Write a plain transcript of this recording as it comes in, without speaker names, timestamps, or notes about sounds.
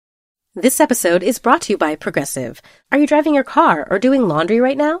This episode is brought to you by Progressive. Are you driving your car or doing laundry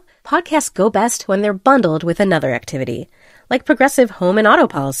right now? Podcasts go best when they're bundled with another activity. Like Progressive home and auto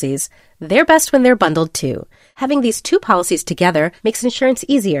policies, they're best when they're bundled too. Having these two policies together makes insurance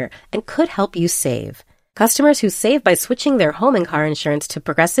easier and could help you save. Customers who save by switching their home and car insurance to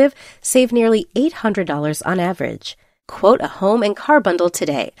Progressive save nearly $800 on average. Quote a home and car bundle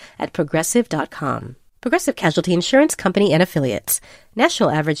today at Progressive.com. Progressive Casualty Insurance Company and Affiliates. National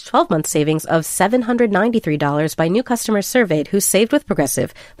average 12-month savings of $793 by new customers surveyed who saved with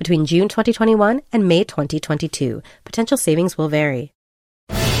Progressive between June 2021 and May 2022. Potential savings will vary.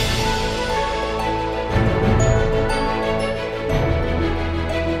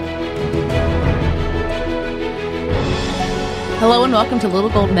 Hello and welcome to Little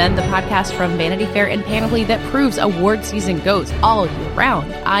Gold Men, the podcast from Vanity Fair and Panoply that proves award season goes all year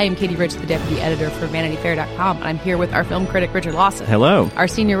round. I am Katie Rich, the deputy editor for VanityFair.com, and I'm here with our film critic, Richard Lawson. Hello. Our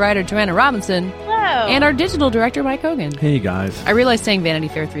senior writer, Joanna Robinson. Hello. And our digital director, Mike Hogan. Hey, guys. I realized saying Vanity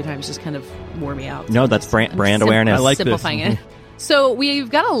Fair 3 times just kind of wore me out. No, that's brand awareness. I like simplifying it. So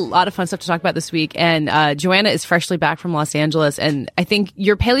we've got a lot of fun stuff to talk about this week, and Joanna is freshly back from Los Angeles, and I think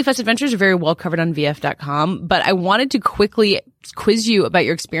your Paley Fest adventures are very well covered on VF.com, but I wanted to quickly quiz you about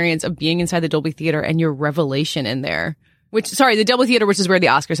your experience of being inside the Dolby Theater and your revelation in there. The Dolby Theater, which is where the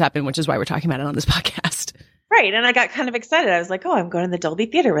Oscars happen, which is why we're talking about it on this podcast. Right. And I got kind of excited. I was like, oh, I'm going to the Dolby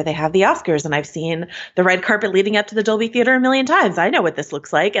Theater where they have the Oscars. And I've seen the red carpet leading up to the Dolby Theater a million times. I know what this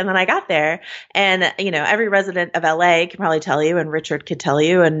looks like. And then I got there and, you know, every resident of LA can probably tell you, and Richard could tell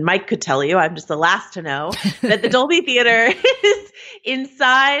you, and Mike could tell you, I'm just the last to know, that the Dolby Theater is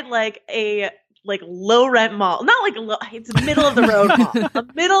inside like a low rent mall. Not like it's a middle of the road mall.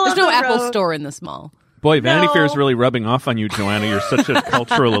 There's no Apple store in this mall. Boy, Vanity Fair is really rubbing off on you, Joanna. You're such a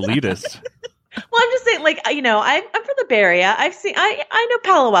cultural elitist. Well, I'm just saying, like, you know, I'm from the Bay Area. I know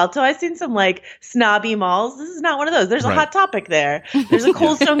Palo Alto. I've seen some like snobby malls. This is not one of those. There's a Hot Topic there. There's a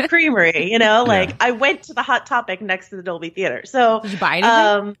Cold Stone Creamery. You know, like I went to the Hot Topic next to the Dolby Theater. So did you buy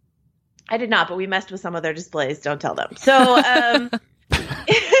anything? I did not, but we messed with some of their displays. Don't tell them. So,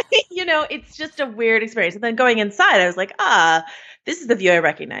 you know, it's just a weird experience. And then going inside, I was like, this is the view I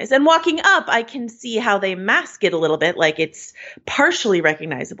recognize. And walking up, I can see how they mask it a little bit, like it's partially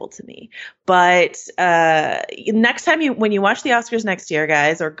recognizable to me. But next time when you watch the Oscars next year,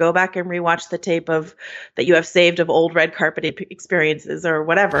 guys, or go back and rewatch the tape that you have saved of old red carpet experiences or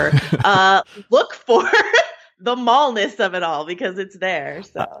whatever, look for the mallness of it all because it's there.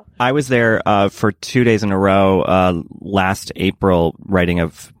 So I was there for 2 days in a row last April, writing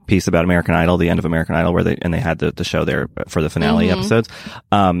a piece about American Idol, the end of American Idol, where they had the show there for the finale episodes.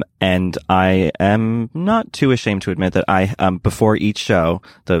 And I am not too ashamed to admit that I before each show,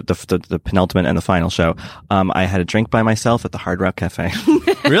 the penultimate and the final show, I had a drink by myself at the Hard Rock Cafe.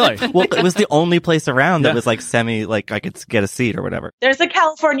 Really? Well, it was the only place around that was like like I could get a seat or whatever. There's a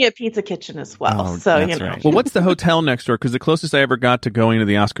California Pizza Kitchen as well. Oh, so, that's you know. right. Well, what's the hotel next door? Because the closest I ever got to going to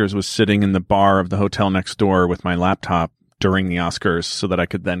the Oscars was sitting in the bar of the hotel next door with my laptop during the Oscars so that I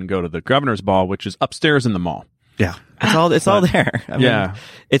could then go to the Governor's Ball, which is upstairs in the mall. Yeah. It's all there. I mean,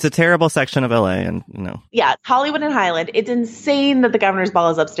 it's a terrible section of LA and, you know. Yeah, Hollywood and Highland. It's insane that the Governor's Ball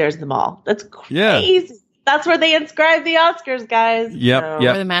is upstairs in the mall. That's crazy. Yeah. That's where they inscribe the Oscars, guys. Yep. So.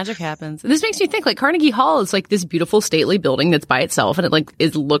 Where the magic happens. And this makes me think like Carnegie Hall is like this beautiful stately building that's by itself and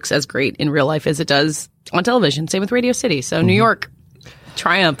it looks as great in real life as it does on television. Same with Radio City. So New York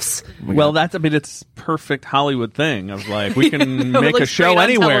triumphs. Well, it's perfect Hollywood thing of like, we can make a show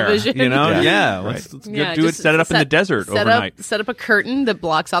anywhere, you know? Yeah. Let's go do it, set it up in the desert overnight. Set up a curtain that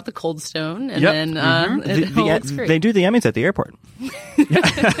blocks out the Cold Stone and then it looks great. They do the Emmys at the airport.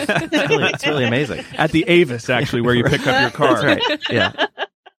 It's really amazing. At the Avis, actually, where you pick up your car. That's right. Yeah.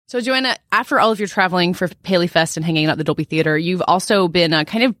 So, Joanna, after all of your traveling for Paley Fest and hanging out at the Dolby Theater, you've also been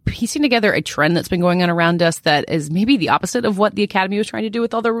kind of piecing together a trend that's been going on around us that is maybe the opposite of what the Academy was trying to do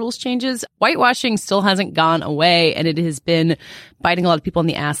with all the rules changes. Whitewashing still hasn't gone away, and it has been biting a lot of people in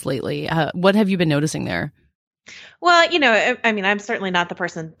the ass lately. What have you been noticing there? Well, you know, I mean, I'm certainly not the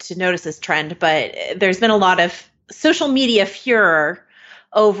person to notice this trend, but there's been a lot of social media furor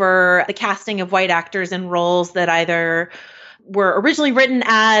over the casting of white actors in roles that either were originally written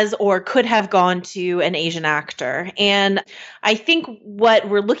as or could have gone to an Asian actor. And I think what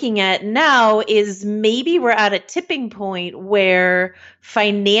we're looking at now is maybe we're at a tipping point where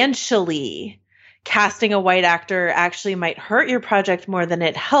financially casting a white actor actually might hurt your project more than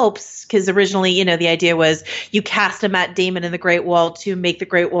it helps. Because originally, you know, the idea was you cast a Matt Damon in The Great Wall to make The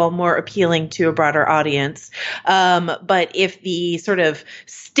Great Wall more appealing to a broader audience. But if the sort of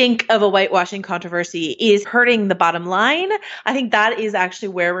stink of a whitewashing controversy is hurting the bottom line, I think that is actually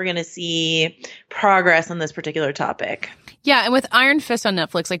where we're going to see progress on this particular topic. Yeah, and with Iron Fist on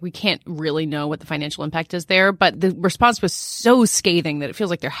Netflix, like, we can't really know what the financial impact is there, but the response was so scathing that it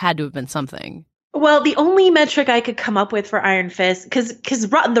feels like there had to have been something. Well, the only metric I could come up with for Iron Fist, because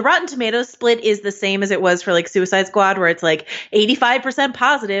the Rotten Tomatoes split is the same as it was for like Suicide Squad, where it's like 85%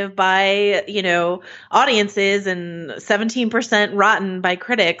 positive by, you know, audiences and 17% rotten by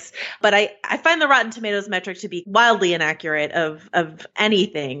critics. But I find the Rotten Tomatoes metric to be wildly inaccurate of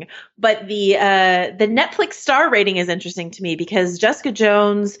anything. But the Netflix star rating is interesting to me because Jessica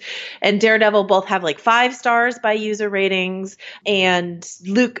Jones and Daredevil both have like 5 stars by user ratings, and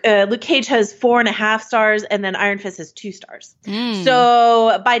Luke Cage has 4.5 stars, and then Iron Fist has 2 stars.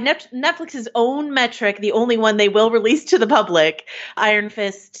 So by Netflix's own metric, the only one they will release to the public, Iron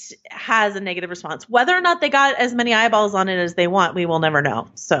Fist has a negative response. Whether or not they got as many eyeballs on it as they want, we will never know.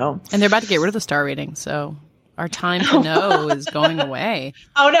 So, and they're about to get rid of the star rating, so our time to know is going away.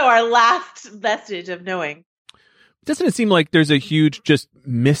 Oh no, our last vestige of knowing. Doesn't it seem like there's a huge just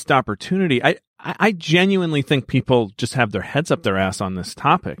missed opportunity? I genuinely think people just have their heads up their ass on this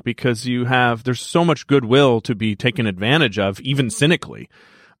topic because there's so much goodwill to be taken advantage of, even cynically,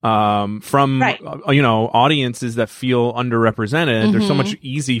 from, you know, audiences that feel underrepresented. There's so much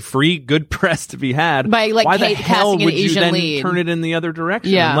easy, free, good press to be had. By, like, why the hell would you then lead. turn it in the other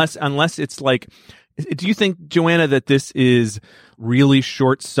direction? Yeah. Unless it's like, do you think, Joanna, that this is really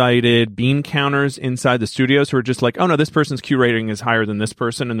short-sighted bean counters inside the studios who are just like, oh no, this person's Q rating is higher than this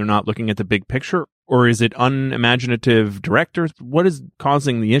person, and they're not looking at the big picture? Or is it unimaginative directors? What is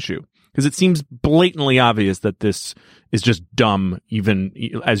causing the issue? Because it seems blatantly obvious that this is just dumb, even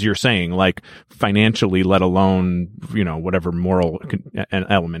as you're saying, like financially, let alone, you know, whatever moral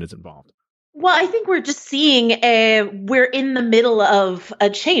element is involved. Well, I think we're just seeing we're in the middle of a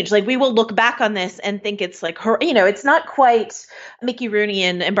change. Like, we will look back on this and think it's like, you know, it's not quite Mickey Rooney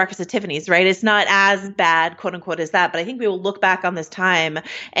and Breakfast at Tiffany's, right? It's not as bad, quote unquote, as that. But I think we will look back on this time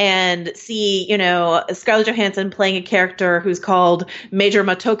and see, you know, Scarlett Johansson playing a character who's called Major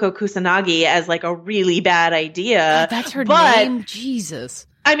Motoko Kusanagi as like a really bad idea. That's her name? Jesus.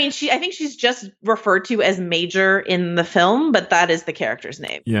 I mean, I think she's just referred to as Major in the film, but that is the character's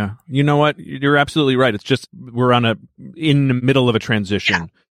name. Yeah. You know what? You're absolutely right. It's just, we're in the middle of a transition.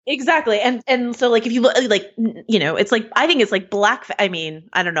 Yeah, exactly. And so, like, if you look, like, you know, it's like, I think it's like I mean,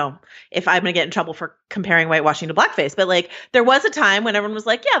 I don't know if I'm going to get in trouble for comparing whitewashing to blackface, but like, there was a time when everyone was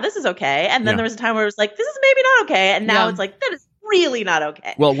like, yeah, this is okay. And then there was a time where it was like, this is maybe not okay. And now it's like, that is really not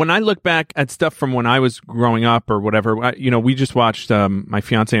okay. Well, when I look back at stuff from when I was growing up or whatever, you know, we just watched, my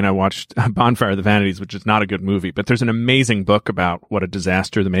fiance and I watched Bonfire of the Vanities, which is not a good movie, but there's an amazing book about what a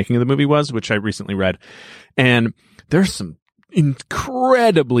disaster the making of the movie was, which I recently read. And there's some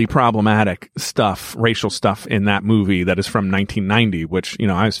incredibly problematic stuff, racial stuff in that movie that is from 1990, which, you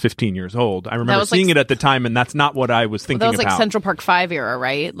know, I was 15 years old. I remember seeing it at the time, and that's not what I was thinking about. That was like Central Park 5 era,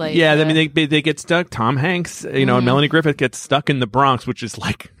 right? Like, yeah, I mean, they get stuck. Tom Hanks, you know, and Melanie Griffith gets stuck in the Bronx, which is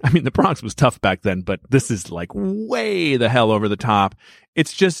like, I mean, the Bronx was tough back then, but this is like way the hell over the top.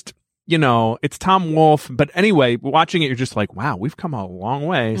 It's just, you know, it's Tom Wolfe. But anyway, watching it, you're just like, wow, we've come a long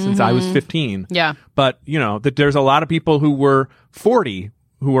way since I was 15. Yeah. But, you know, there's a lot of people who were 40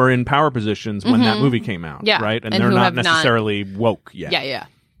 who are in power positions when that movie came out. Yeah. Right. And they're not necessarily woke yet. Yeah.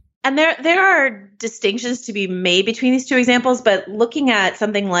 And there are distinctions to be made between these two examples, but looking at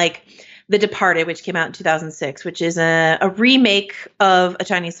something like The Departed, which came out in 2006, which is a remake of a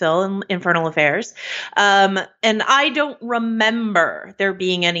Chinese film, Infernal Affairs. And I don't remember there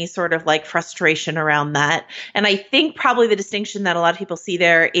being any sort of like frustration around that. And I think probably the distinction that a lot of people see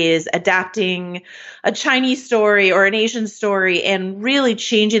there is adapting a Chinese story or an Asian story and really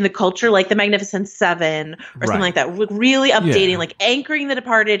changing the culture, like The Magnificent Seven or something like that. Really updating, like anchoring The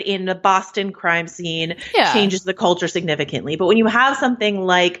Departed in the Boston crime scene changes the culture significantly. But when you have something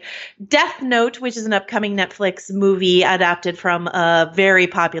like Death Note, which is an upcoming Netflix movie adapted from a very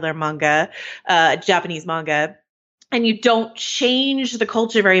popular manga, Japanese manga, and you don't change the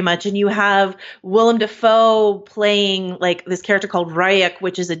culture very much, and you have Willem Dafoe playing like this character called Ryuk,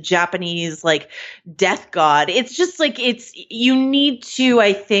 which is a Japanese like death god. It's just like you need to,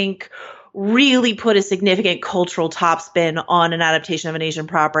 I think, really put a significant cultural topspin on an adaptation of an Asian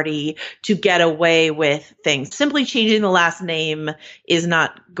property to get away with things. Simply changing the last name is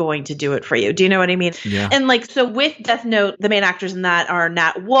not going to do it for you. Do you know what I mean? Yeah. And like, so with Death Note, the main actors in that are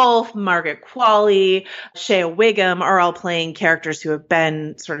Nat Wolff, Margaret Qualley, Shea Wiggum are all playing characters who have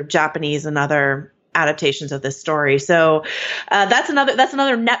been sort of Japanese and other adaptations of this story. So that's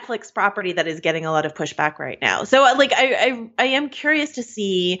another Netflix property that is getting a lot of pushback right now. So like I am curious to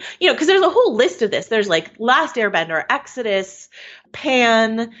see, because there's a whole list of this. There's like Last Airbender, Exodus,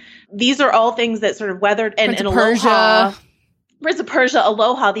 Pan. These are all things that sort of weathered and Aloha. Prince of Persia,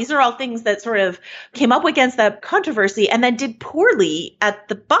 Aloha, these are all things that sort of came up against that controversy and then did poorly at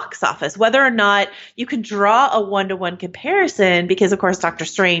the box office. Whether or not you can draw a one-to-one comparison, because of course Doctor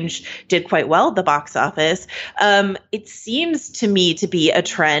Strange did quite well at the box office, it seems to me to be a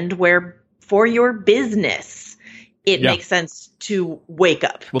trend where for your business, it makes sense to wake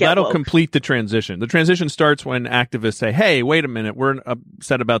up. Well, that'll complete the transition. The transition starts when activists say, hey, wait a minute, we're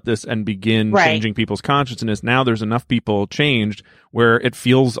upset about this, and begin changing people's consciousness. Now there's enough people changed where it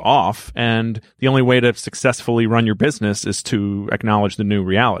feels off, and the only way to successfully run your business is to acknowledge the new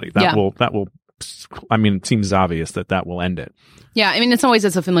reality. That will, I mean, it seems obvious that will end it. Yeah, I mean, in some ways,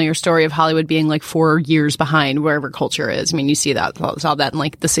 it's a familiar story of Hollywood being like 4 years behind wherever culture is. I mean, you saw that in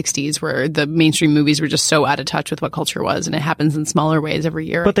like the 60s where the mainstream movies were just so out of touch with what culture was, and it happens in smaller ways every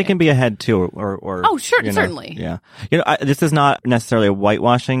year. But they can be ahead too, or oh, sure, certainly. Yeah, this is not necessarily a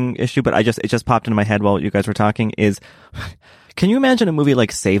whitewashing issue, but it just popped into my head while you guys were talking. Can you imagine a movie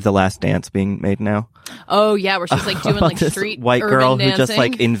like Save the Last Dance being made now? Oh yeah, where she's like doing like street white girl dancing. Who just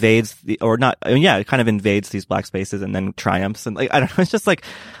like invades it kind of invades these black spaces and then triumphs, and like I don't know, it's just like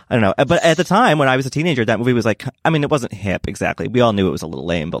I don't know. But at the time when I was a teenager, that movie was like, I mean, it wasn't hip exactly. We all knew it was a little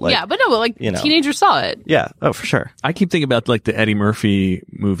lame, but like teenagers saw it. Yeah, oh for sure. I keep thinking about like the Eddie Murphy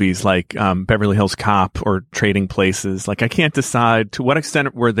movies, like Beverly Hills Cop or Trading Places. Like I can't decide to what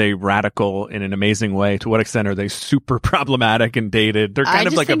extent were they radical in an amazing way. To what extent are they super problematic and dated? They're kind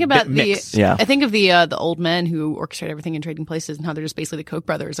of like a bit mix. Yeah. I think of the old men who orchestrate everything in Trading Places and how they're just basically the Koch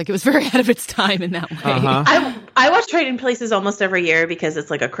brothers. Like it was very ahead of its time in that way. Uh-huh. I watch Trading Places almost every year because it's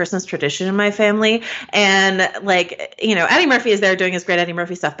like a Christmas tradition in my family. And like, Eddie Murphy is there doing his great Eddie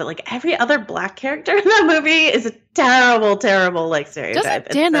Murphy stuff, but like every other black character in that movie is a terrible, terrible like stereotype.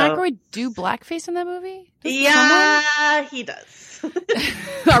 Doesn't Dan Aykroyd do blackface in that movie? He does.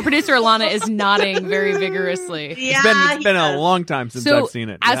 Our producer Alana is nodding very vigorously. Yeah, it's been a long time since I've seen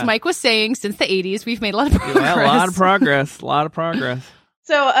it. As Mike was saying, since the 80s, we've made a lot of progress. Yeah, a lot of progress.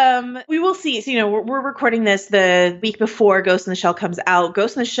 So we will see. So, we're recording this the week before Ghost in the Shell comes out.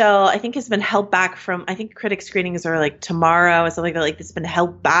 Ghost in the Shell, I think, has been held back from, I think critic screenings are like tomorrow and something like that. Like, it's been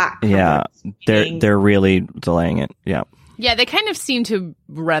held back. Yeah, they're really delaying it. Yeah. Yeah, they kind of seem to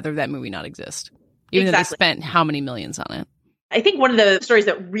rather that movie not exist. Even though they spent how many millions on it. I think one of the stories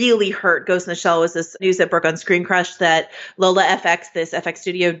that really hurt Ghost in the Shell was this news that broke on Screen Crush that Lola FX, this FX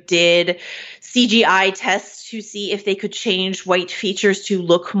studio, did CGI tests to see if they could change white features to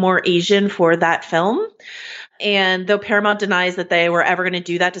look more Asian for that film. And though Paramount denies that they were ever going to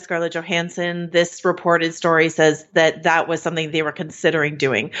do that to Scarlett Johansson, this reported story says that was something they were considering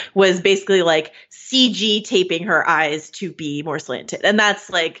doing, was basically like CG taping her eyes to be more slanted. And that's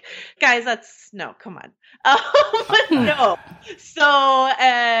like, guys, no, come on. No. So,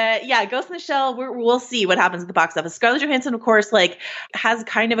 Ghost in the Shell, we'll see what happens at the box office. Scarlett Johansson, of course, like has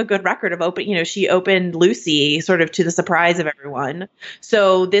kind of a good record of she opened Lucy sort of to the surprise of everyone.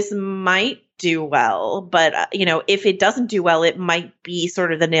 So this might do well, but if it doesn't do well, it might be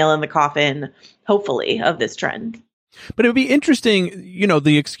sort of the nail in the coffin, hopefully, of this trend. But it would be interesting,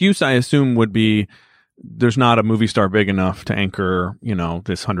 the excuse I assume would be there's not a movie star big enough to anchor,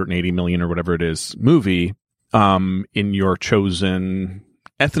 this 180 million or whatever it is movie in your chosen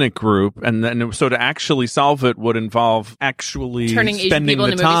ethnic group. And then so to actually solve it would involve actually turning spending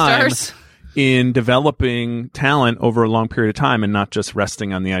the time in developing talent over a long period of time and not just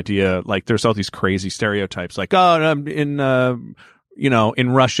resting on the idea. Like there's all these crazy stereotypes like, in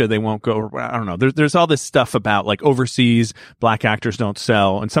Russia, they won't go. I don't know. There's all this stuff about like overseas black actors don't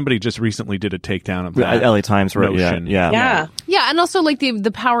sell, and somebody just recently did a takedown of that. LA Times wrote, yeah, and also like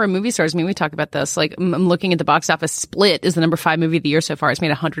the power of movie stars. I mean, we talk about this. Like I'm looking at the box office. Split is the number 5 movie of the year so far. It's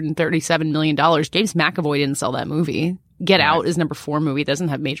made $137 million. James McAvoy didn't sell that movie. Get Out is number 4 movie. It doesn't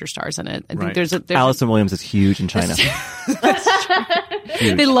have major stars in it. I think there's Allison Williams is huge in China. That's true.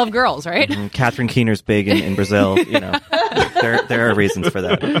 Huge. They love girls, right? Mm-hmm. Catherine Keener's big in Brazil. There are reasons for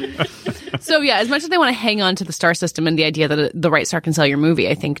that. So yeah, as much as they want to hang on to the star system and the idea that the right star can sell your movie,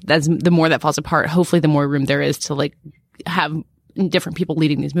 I think that's the more that falls apart. Hopefully, the more room there is to like have different people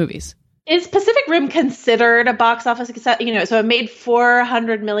leading these movies. Is Pacific Rim considered a box office success? So it made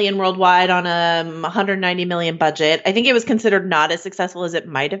 $400 million worldwide on a $190 million budget. I think it was considered not as successful as it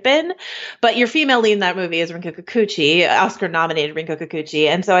might have been. But your female lead in that movie is Rinko Kikuchi, Oscar-nominated Rinko Kikuchi.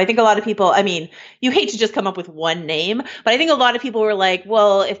 And so I think a lot of people, you hate to just come up with one name, but I think a lot of people were like,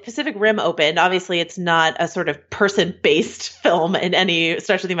 well, if Pacific Rim opened, obviously it's not a sort of person-based film in any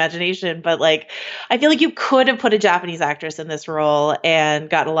stretch of the imagination, but I feel like you could have put a Japanese actress in this role and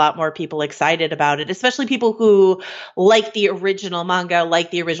got a lot more people excited about it, especially people who like the original manga, like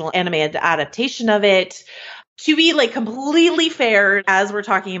the original anime adaptation of it. To be completely fair, as we're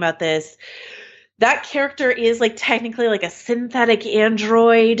talking about this, that character is technically a synthetic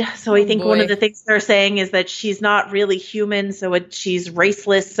android. So I think one of the things they're saying is that she's not really human, so she's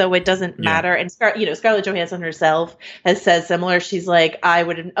raceless, so it doesn't matter. And Scarlett Johansson herself has said similar. She's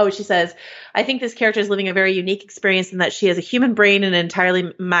she says, I think this character is living a very unique experience in that she has a human brain and an entirely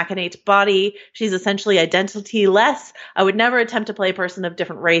machinate body. She's essentially identity-less. I would never attempt to play a person of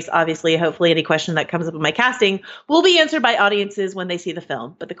different race. Obviously, hopefully any question that comes up in my casting will be answered by audiences when they see the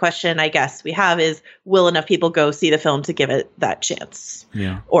film. But the question I guess we have is, will enough people go see the film to give it that chance?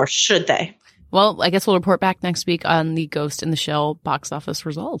 Yeah. Or should they? Well, I guess we'll report back next week on the Ghost in the Shell box office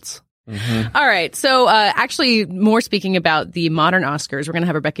results. Mm-hmm. All right. So actually, more speaking about the modern Oscars, we're going to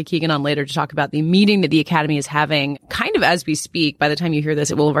have Rebecca Keegan on later to talk about the meeting that the Academy is having kind of as we speak. By the time you hear this,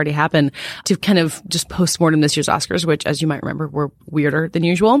 it will have already happened, to kind of just postmortem this year's Oscars, which, as you might remember, were weirder than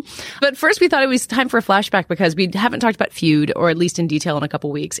usual. But first, we thought it was time for a flashback because we haven't talked about Feud, or at least in detail, in a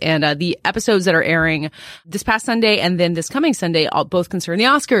couple weeks. And the episodes that are airing this past Sunday and then this coming Sunday all both concern the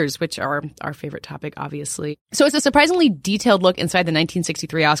Oscars, which are our favorite topic, obviously. So it's a surprisingly detailed look inside the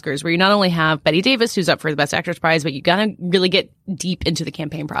 1963 Oscars, where you not only have Bette Davis, who's up for the Best Actress prize, but you gotta really get deep into the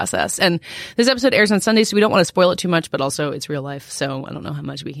campaign process. And this episode airs on Sunday, so we don't want to spoil it too much, but also it's real life, so I don't know how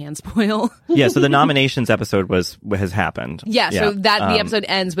much we can spoil. Yeah, so the nominations episode has happened. Yeah, so the episode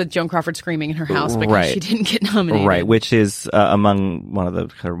ends with Joan Crawford screaming in her house because she didn't get nominated. Right, which is among one of the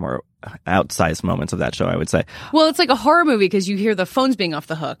kind of more outsized moments of that show, I would say. Well, it's like a horror movie because you hear the phones being off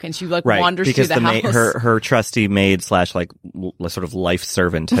the hook and she wanders through the house. Her trusty maid / sort of life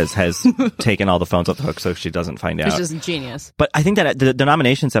servant has taken all the phones off the hook so she doesn't find out. Which is genius. But I think that the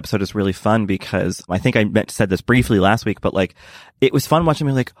nominations episode is really fun because I think I said this briefly last week, but it was fun watching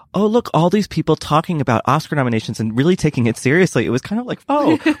me oh, look, all these people talking about Oscar nominations and really taking it seriously. It was kind of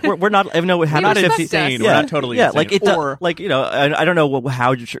we're not, I don't know what happened. We're not insane. We're not totally insane. I don't know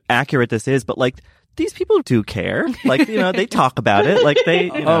how accurate this is, but these people do care. They talk about it.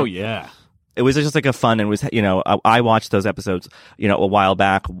 Oh yeah. It was just a fun, and was, I watched those episodes, a while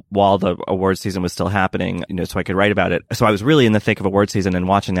back while the award season was still happening, so I could write about it. So I was really in the thick of award season, and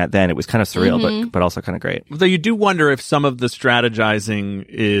watching that then, it was kind of surreal, but also kind of great. Though you do wonder if some of the strategizing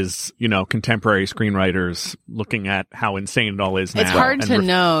is, contemporary screenwriters looking at how insane it all is now. It's hard to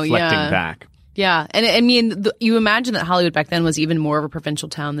know, reflecting back. Yeah. And I mean, you imagine that Hollywood back then was even more of a provincial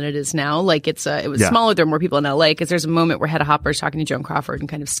town than it is now. It was smaller. There were more people in LA because there's a moment where Hedda Hopper is talking to Joan Crawford and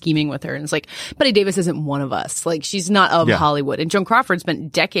kind of scheming with her. And it's Bette Davis isn't one of us. She's not of Hollywood. And Joan Crawford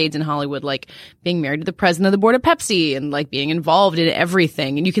spent decades in Hollywood, being married to the president of the board of Pepsi and being involved in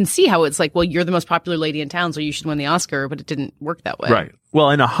everything. And you can see how it's well, you're the most popular lady in town, so you should win the Oscar, but it didn't work that way. Right. Well,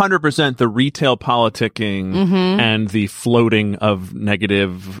 and 100% the retail politicking and the floating of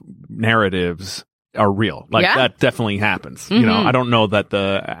negative narratives are real. That definitely happes. I don't know that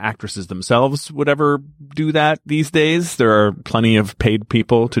the actresses themselves would ever do that these days. There are plenty of paid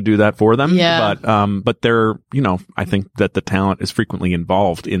people to do that for them. Yeah. But they're, I think that the talent is frequently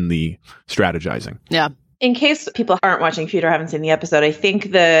involved in the strategizing. Yeah. In case people aren't watching Feud or haven't seen the episode, I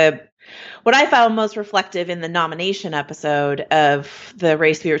think what I found most reflective in the nomination episode of the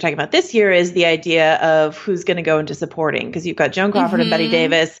race we were talking about this year is the idea of who's going to go into supporting. Because you've got Joan Crawford and Bette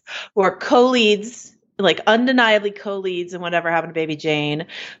Davis, who are co-leads, undeniably co-leads in whatever happened to Baby Jane.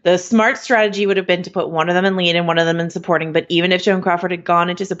 The smart strategy would have been to put one of them in lead and one of them in supporting. But even if Joan Crawford had gone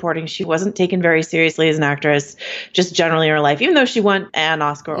into supporting, she wasn't taken very seriously as an actress, just generally in her life, even though she won an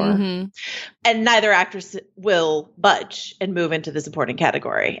Oscar. And neither actress will budge and move into the supporting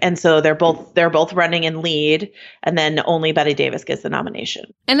category. And so they're both running in lead, and then only Bette Davis gets the nomination.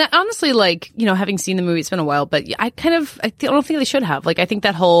 And honestly, having seen the movie, it's been a while, but I don't think they should have. I think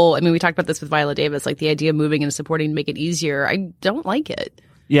that whole, we talked about this with Viola Davis, the idea of moving into supporting to make it easier. I don't like it.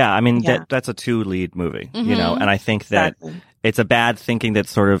 Yeah, that's a 2-lead movie, and I think that it's a bad thinking that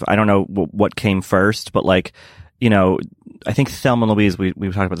sort of, I don't know what came first, but I think Thelma and Louise, we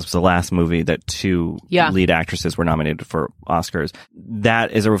talked about this, was the last movie that two lead actresses were nominated for Oscars.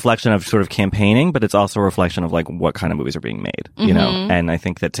 That is a reflection of sort of campaigning, but it's also a reflection of like what kind of movies are being made, you know? And I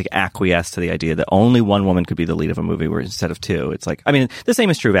think that to acquiesce to the idea that only one woman could be the lead of a movie where instead of two, it's like, I mean, the same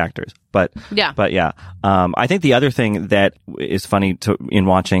is true of actors, but yeah. I think the other thing that is funny in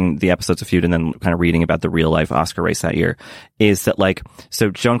watching the episodes of Feud and then kind of reading about the real life Oscar race that year is that like, so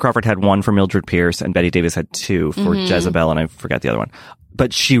Joan Crawford had one for Mildred Pierce and Bette Davis had two for Jezebel, and I forget the other one.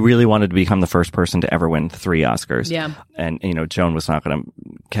 But she really wanted to become the first person to ever win 3 Oscars. Yeah. And, you know, Joan was not going to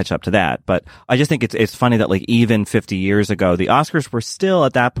catch up to that. But I just think it's funny that like even 50 years ago, the Oscars were still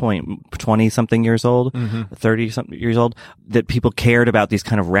at that point 20 something years old, 30 something years old, that people cared about these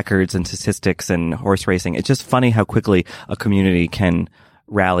kind of records and statistics and horse racing. It's just funny how quickly a community can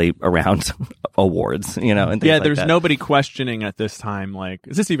rally around awards, you know, and things like there's that. Nobody questioning at this time, like,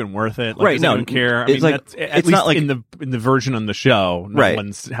 is this even worth it? Like, right. Does no, anyone care? I it's mean, like, at it's least not like in the version on the show, no right.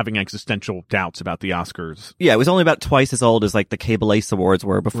 one's having existential doubts about the Oscars. Yeah, it was only about twice as old as like the Cable Ace Awards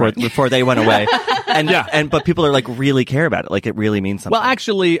were before they went away. But people are like really care about it. Like it really means something. Well,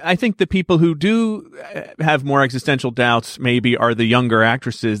 actually, I think the people who do have more existential doubts maybe are the younger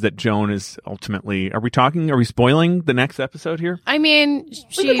actresses that Joan is ultimately. Are we spoiling the next episode here? I mean,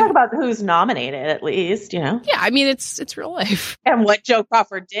 we can talk about who's nominated at least, you know? Yeah, I mean, it's real life. And what Joan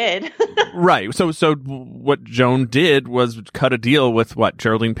Crawford did. Right. So what Joan did was cut a deal with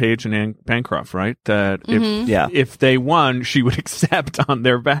Geraldine Page and Anne Bancroft, right? That if they won, she would accept on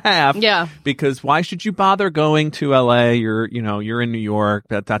their behalf. Yeah. Because why should you bother going to LA? You're in New York.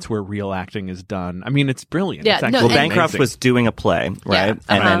 That's where real acting is done. I mean, it's brilliant. Yeah. It's Bancroft was doing a play, right?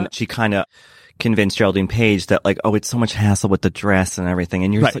 Yeah. And then she kind of convinced Geraldine Page that like, oh, it's so much hassle with the dress and everything,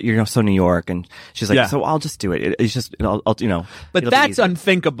 and you're so New York, and she's like, so I'll just do it. It's just I'll you know. But that's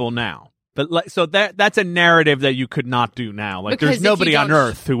unthinkable now. But so that's a narrative that you could not do now. Like, there's nobody on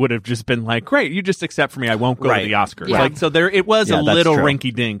earth who would have just been like, great, you just accept for me. I won't go to the Oscars. Yeah. Like, so it was a little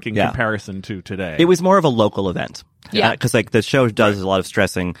rinky dink in comparison to today. It was more of a local event. Yeah. Because like the show does a lot of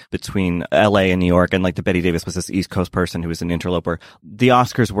stressing between LA and New York, and like the Bette Davis was this East Coast person who was an interloper. The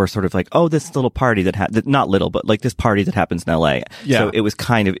Oscars were sort of like, oh, this little party that not little, but like this party that happens in LA. Yeah. So it was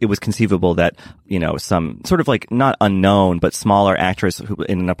conceivable that, you know, some sort of like not unknown, but smaller actress who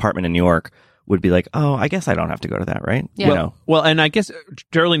in an apartment in New York would be like, oh, I guess I don't have to go to that, right? Yeah. You know? Well, and I guess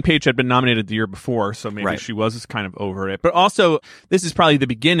Geraldine Page had been nominated the year before, so maybe she was kind of over it. But also, this is probably the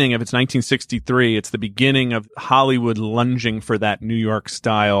beginning of, it's 1963, it's the beginning of Hollywood lunging for that New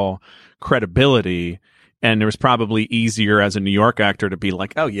York-style credibility. And it was probably easier as a New York actor to be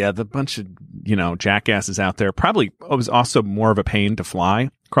like, oh yeah, the bunch of, you know, jackasses out there. Probably it was also more of a pain to fly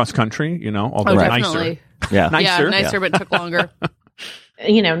cross country, you know, although nicer. Yeah. Nicer, but it took longer.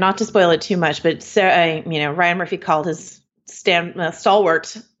 You know, not to spoil it too much, but Sarah, Ryan Murphy called his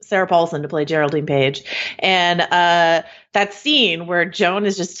stalwart Sarah Paulson to play Geraldine Page, and that scene where Joan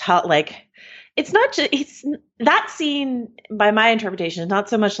is just it's not just that scene, by my interpretation, is not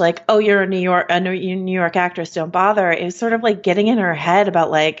so much like, oh, you're a New York actress, don't bother. It was sort of like getting in her head about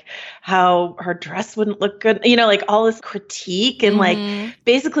like how her dress wouldn't look good, you know, like all this critique and like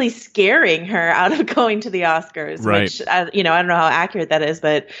basically scaring her out of going to the Oscars, which, I don't know how accurate that is,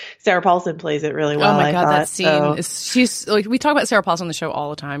 but Sarah Paulson plays it really well. Oh my God, that scene she's like, we talk about Sarah Paulson on the show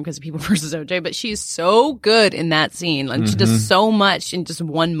all the time because of People vs. OJ, but she's so good in that scene. Like she does so much in just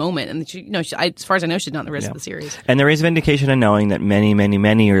one moment. And she, as far as I know, she's not in the rest of the series. And there is vindication in knowing that many, many,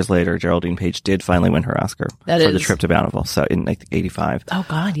 many years later, Geraldine Page did finally win her Oscar for The Trip to Bountiful. So in like 85. Oh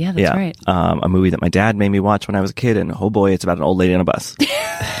God, yeah, that's right. A movie that my dad made me watch when I was a kid, and oh boy, it's about an old lady on a bus.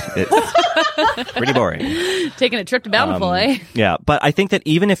 It's pretty boring. Taking a trip to Bountiful, eh? Yeah, but I think that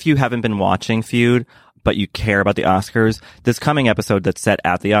even if you haven't been watching Feud, but you care about the Oscars, this coming episode that's set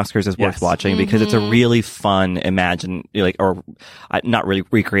at the Oscars is worth watching because it's a really fun not really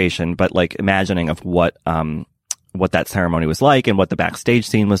recreation, but like imagining of what that ceremony was like and what the backstage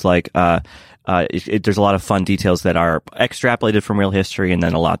scene was like. There's a lot of fun details that are extrapolated from real history, and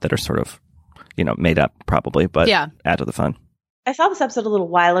then a lot that are sort of, made up probably, but add to the fun. I saw this episode a little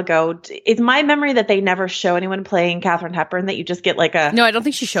while ago. It's my memory that they never show anyone playing Katharine Hepburn, that you just get like No, I don't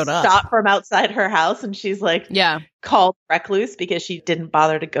think she showed up. Shot from outside her house, and she's like called recluse because she didn't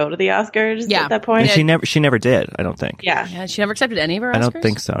bother to go to the Oscars at that point. And she never did, I don't think. Yeah, she never accepted any of her Oscars? I don't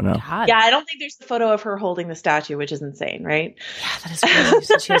think so, no. God. Yeah, I don't think there's the photo of her holding the statue, which is insane, right? Yeah, that is crazy.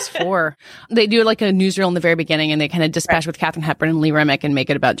 So she has 4. They do like a newsreel in the very beginning, and they kind of dispatch with Katharine Hepburn and Lee Remick and make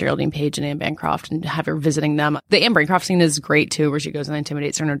it about Geraldine Page and Anne Bancroft and have her visiting them. The Anne Bancroft scene is great too, where she goes and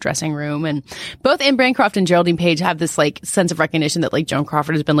intimidates her in her dressing room. And both Anne Bancroft and Geraldine Page have this like sense of recognition that like Joan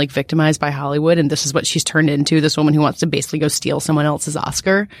Crawford has been like victimized by Hollywood, and this is what she's turned into, this woman someone who wants to basically go steal someone else's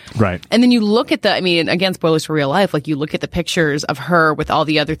Oscar. Right. And then you look at again, spoilers for real life, like you look at the pictures of her with all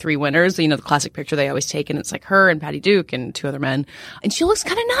the other 3 winners, the classic picture they always take, and it's like her and Patty Duke and 2 other men. And she looks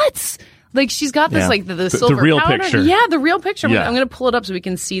kind of nuts. Like she's got this the silver the real powder. picture. Yeah, the real picture. Yeah. I'm going to pull it up so we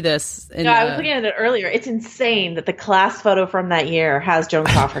can see this. No, I was looking at it earlier. It's insane that the class photo from that year has Joan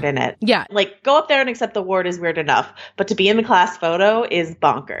Crawford in it. Yeah. Like, go up there and accept the award is weird enough, but to be in the class photo is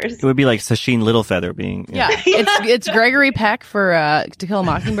bonkers. It would be like Sacheen Littlefeather being. Yeah, it's Gregory Peck for To Kill a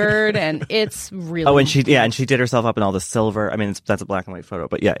Mockingbird, and it's really. Oh, and she did herself up in all the silver. I mean, that's a black and white photo,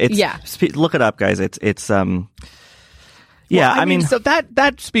 but look it up, guys. It's Yeah, well, I mean, so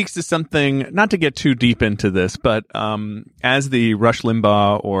that speaks to something, not to get too deep into this, but as the Rush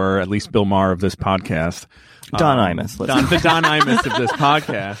Limbaugh, or at least Bill Maher of this podcast, Don Imus, the Don Imus of this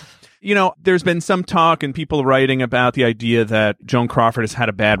podcast, there's been some talk and people writing about the idea that Joan Crawford has had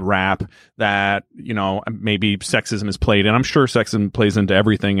a bad rap, that, maybe sexism is played, and I'm sure sexism plays into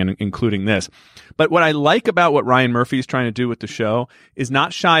everything, and including this. But what I like about what Ryan Murphy is trying to do with the show is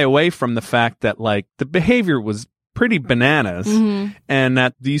not shy away from the fact that, like, the behavior was pretty bananas, and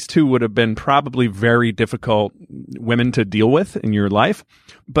that these 2 would have been probably very difficult women to deal with in your life,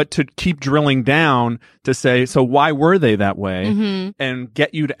 but to keep drilling down to say, so why were they that way, and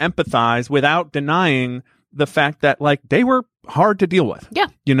get you to empathize without denying the fact that, like, they were hard to deal with. Yeah.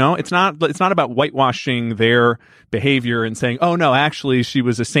 It's not about whitewashing their behavior and saying, oh no, actually she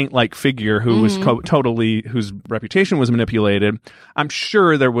was a saint-like figure who was whose reputation was manipulated. I'm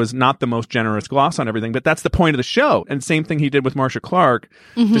sure there was not the most generous gloss on everything, but that's the point of the show. And same thing he did with Marcia Clark,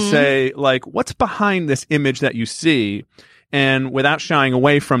 to say, like, what's behind this image that you see? And without shying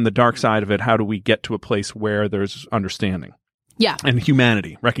away from the dark side of it, how do we get to a place where there's understanding? Yeah. And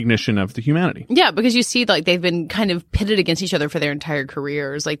humanity, recognition of the humanity. Yeah, because you see, like, they've been kind of pitted against each other for their entire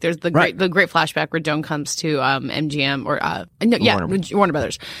careers. Like, there's the great flashback where Joan comes to MGM or Warner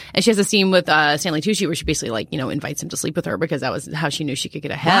Brothers, and she has a scene with Stanley Tucci where she basically, like, invites him to sleep with her because that was how she knew she could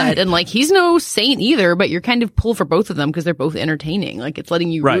get ahead. Right. And, like, he's no saint either, but you're kind of pulled for both of them because they're both entertaining. Like, it's letting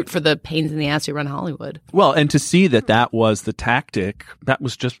you root for the pains in the ass who run Hollywood. Well, and to see that was the tactic, that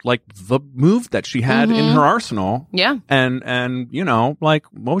was just like the move that she had in her arsenal. Yeah. And like,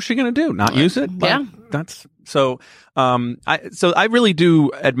 what was she going to do? Not use it? Like, yeah. That's so. I really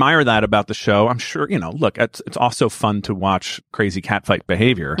do admire that about the show. I'm sure, look, it's also fun to watch crazy catfight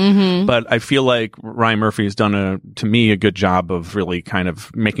behavior, but I feel like Ryan Murphy has done to me a good job of really kind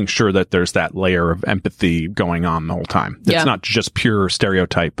of making sure that there's that layer of empathy going on the whole time. It's not just pure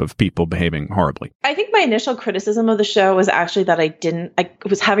stereotype of people behaving horribly. I think my initial criticism of the show was actually that I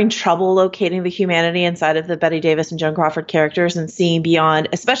was having trouble locating the humanity inside of the Bette Davis and Joan Crawford characters and seeing beyond,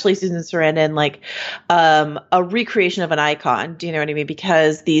 especially Susan Sarandon, like a recreation of an icon. Do you know what I mean?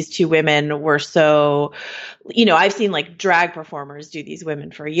 Because these 2 women were so, I've seen, like, drag performers do these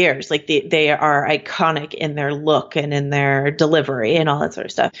women for years. Like, they are iconic in their look and in their delivery and all that sort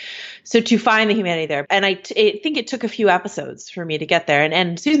of stuff. So to find the humanity there, and I think it took a few episodes for me to get there.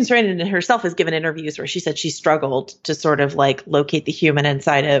 And Susan Sarandon herself has given interviews where she said she struggled to sort of, like, locate the human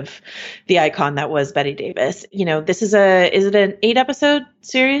inside of the icon that was Bette Davis. This is is it an 8-episode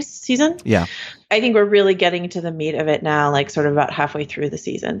season? Yeah. I think we're really getting to the meat of it now, like sort of about halfway through the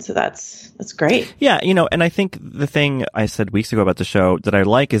season. So that's great. Yeah, and I think the thing I said weeks ago about the show that I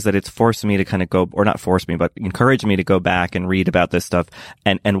like is that it's forced me to kind of go, or not forced me, but encouraged me to go back and read about this stuff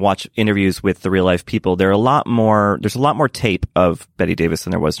and watch interviews with the real life people. There's a lot more tape of Bette Davis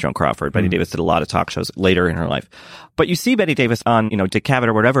than there was Joan Crawford. Bette Davis did a lot of talk shows later in her life. But you see Bette Davis on, Dick Cavett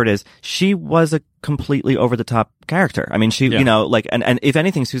or whatever it is, she was a completely over the top character. I mean, she, and if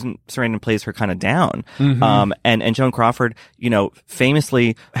anything, Susan Sarandon plays her kind of down. And Joan Crawford,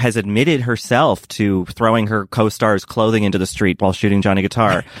 famously has admitted herself to throwing her co-star's clothing into the street while shooting Johnny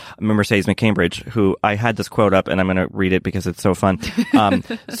Guitar. Mercedes McCambridge, who I had this quote up and I'm going to read it because it's so fun.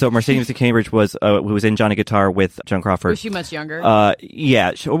 So Mercedes McCambridge who was in Johnny Guitar with Joan Crawford. Was she much younger?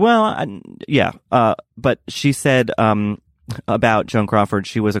 But she said, about Joan Crawford,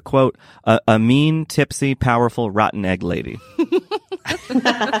 she was a quote, a mean, tipsy, powerful, rotten egg lady.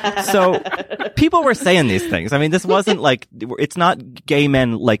 So people were saying these things. I mean, this wasn't like, it's not gay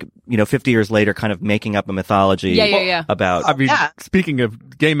men like, 50 years later kind of making up a mythology about. I mean, speaking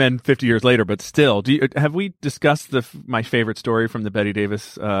of gay men 50 years later, but still, have we discussed my favorite story from the Bette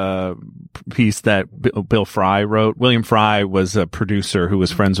Davis piece that Bill Fry wrote? William Fry was a producer who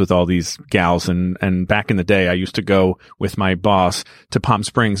was friends with all these gals, and back in the day, I used to go with my boss to Palm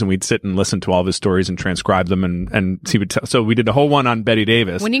Springs, and we'd sit and listen to all of his stories and transcribe them, and he would tell. So we did a whole one on Bette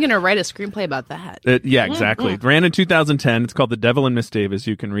Davis. When are you going to write a screenplay about that? Yeah, exactly. It ran in 2010. It's called The Devil and Miss Davis.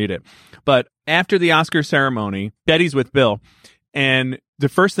 You can read it. it. But after the Oscar ceremony, Betty's with Bill, and the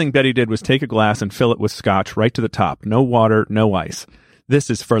first thing Betty did was take a glass and fill it with scotch right to the top. No water, no ice. "This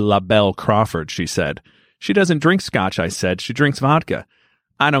is for La Belle Crawford," she said. "She doesn't drink scotch," I said. "She drinks vodka."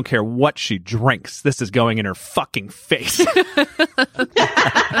 "I don't care what she drinks. This is going in her fucking face."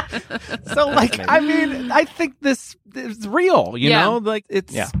 So, like, I mean, I think this is real, you know? Like,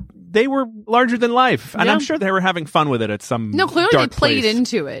 it's... Yeah. They were larger than life. And I'm sure they were having fun with it at some clearly dark they played place.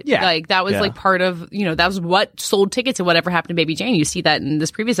 into it. Yeah. Like, that was like part of, that was what sold tickets to whatever happened to Baby Jane. You see that in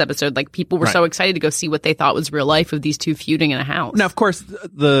this previous episode. Like, people were so excited to go see what they thought was real life of these two feuding in a house. Now, of course,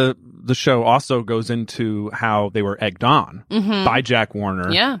 the show also goes into how they were egged on by Jack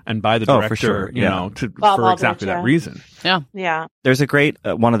Warner and by the director, for sure. For exactly that reason. Yeah. Yeah. There's a great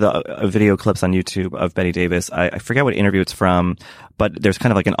one of the video clips on YouTube of Betty Davis. I forget what interview it's from, but there's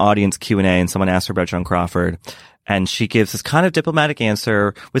kind of like an audience Q&A, and someone asks her about Joan Crawford, and she gives this kind of diplomatic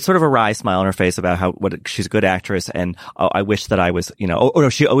answer with sort of a wry smile on her face about what she's a good actress, and I wish that I was,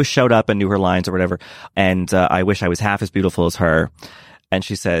 she always showed up and knew her lines or whatever, and I wish I was half as beautiful as her. And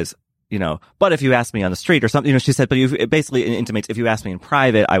she says, but if you asked me on the street or something, she said, but it basically intimates if you asked me in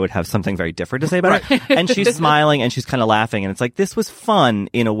private, I would have something very different to say about it. And she's smiling and she's kind of laughing, and it's like, this was fun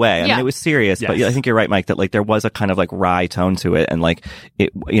in a way. I mean, it was serious, but I think you're right, Mike, that like there was a kind of like wry tone to it, and like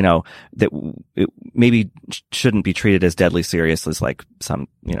it, that it maybe shouldn't be treated as deadly serious as like some,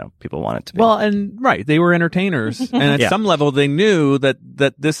 people want it to be. Well, and they were entertainers, and at some level they knew that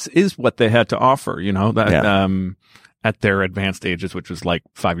this is what they had to offer, at their advanced ages, which was like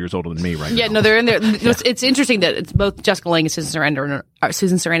 5 years older than me right now. Yeah, no, they're in there. It's interesting that it's both Jessica Lange and Susan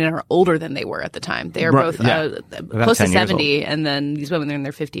Sarandon are older than they were at the time. They are both close to 70, and then these women are in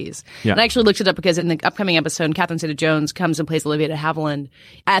their 50s. Yeah. And I actually looked it up because in the upcoming episode, Catherine Zeta-Jones comes and plays Olivia de Havilland.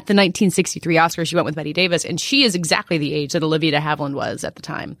 At the 1963 Oscars, she went with Betty Davis, and she is exactly the age that Olivia de Havilland was at the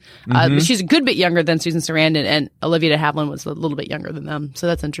time. She's a good bit younger than Susan Sarandon, and Olivia de Havilland was a little bit younger than them. So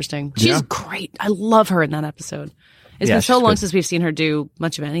that's interesting. She's great. I love her in that episode. It's been so long since we've seen her do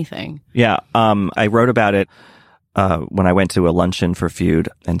much of anything. Yeah. I wrote about it when I went to a luncheon for Feud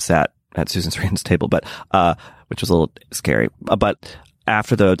and sat at Susan Sarandon's table, but which was a little scary. But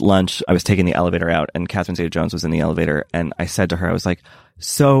after the lunch, I was taking the elevator out, and Catherine Zeta-Jones was in the elevator, and I said to her, I was like,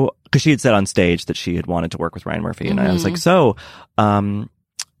 because she had said on stage that she had wanted to work with Ryan Murphy, and I was like,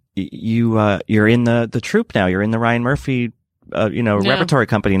 you're in the troupe now. You're in the Ryan Murphy repertory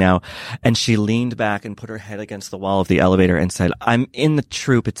company now. And she leaned back and put her head against the wall of the elevator and said, "I'm in the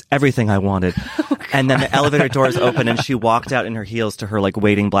troupe. It's everything I wanted." And then the elevator doors opened and she walked out in her heels to her like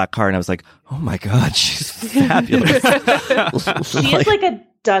waiting black car. And I was like, oh my God, she's fabulous. She is like a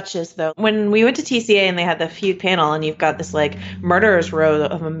duchess, though. When we went to TCA and they had the Feud panel, and you've got this like murderer's row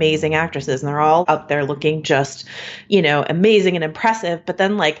of amazing actresses, and they're all up there looking just, amazing and impressive. But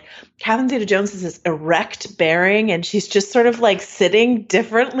then like Catherine Zeta-Jones has this erect bearing, and she's just sort of like sitting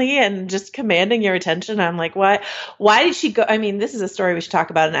differently and just commanding your attention. I'm like, why did she go? I mean, this is a story we should talk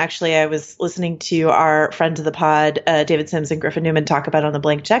about. And actually, I was listening to our friends of the pod, David Sims and Griffin Newman, talk about on the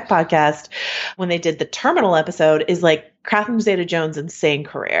Blank Check podcast when they did the Terminal episode, is like Catherine Zeta-Jones' insane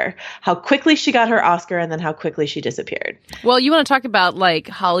career, how quickly she got her Oscar and then how quickly she disappeared. Well, you want to talk about like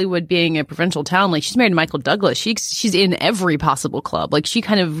Hollywood being a provincial town? Like, she's married to Michael Douglas. She's in every possible club. Like, she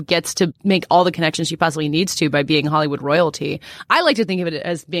kind of gets to make all the connections she possibly needs to by being Hollywood royalty. I like to think of it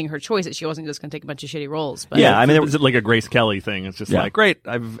as being her choice, that she wasn't just going to take a bunch of shitty roles. But yeah, I mean, it was like a Grace Kelly thing. It's just like, great,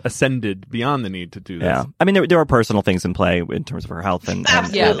 I've ascended beyond the need to do this. Yeah, I mean, there are personal things in play in terms of her health and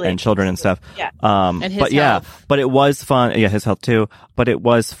children and stuff. Yeah, and his health. But it was fun. Yeah, his health too. But it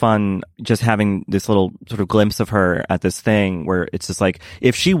was fun just having this little sort of glimpse of her at this thing where it's just like,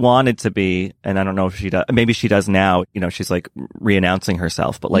 if she wanted to be, and I don't know if she does, maybe she does now, she's like re-announcing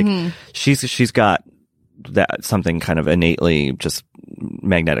herself, but like she's got that something kind of innately just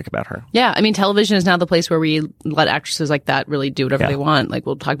magnetic about her. Yeah. I mean, television is now the place where we let actresses like that really do whatever they want. Like,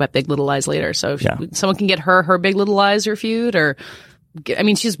 we'll talk about Big Little Lies later. So if someone can get her Big Little Lies or Feud, or I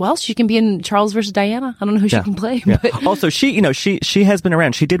mean, she can be in Charles versus Diana. I don't know who she can play. Yeah. But Also, she has been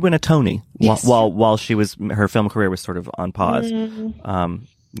around. She did win a Tony while her film career was sort of on pause. I'm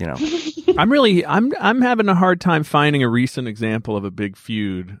having a hard time finding a recent example of a big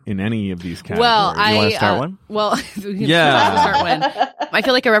feud in any of these categories. Well, you want to start one? Well, yeah. start one. I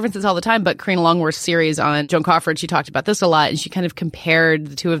feel like I reference this all the time, but Karina Longworth's series on Joan Crawford, she talked about this a lot, and she kind of compared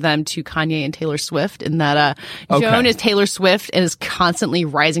the two of them to Kanye and Taylor Swift, in that Joan is Taylor Swift and is constantly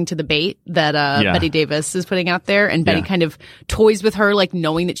rising to the bait that Betty Davis is putting out there, and Betty kind of toys with her, like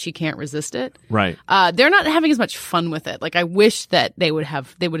knowing that she can't resist it. Right. They're not having as much fun with it. Like, I wish that they would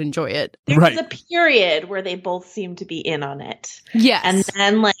enjoy it. There Right. was a period where they both seemed to be in on it. Yes. And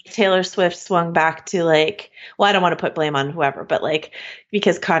then like Taylor Swift swung back to like, well, I don't want to put blame on whoever, but like,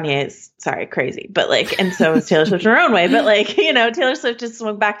 because Kanye is, crazy, but like, and so is Taylor Swift in her own way, but like, Taylor Swift just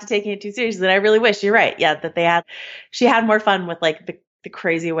swung back to taking it too seriously. And I really wish, you're right. Yeah. That she had more fun with like the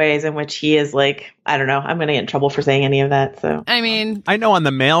crazy ways in which he is like, I don't know, I'm going to get in trouble for saying any of that. So, I mean, I know on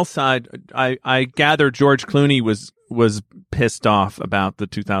the male side, I gather George Clooney was pissed off about the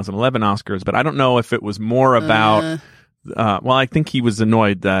 2011 Oscars, but I don't know if it was more about, well, I think he was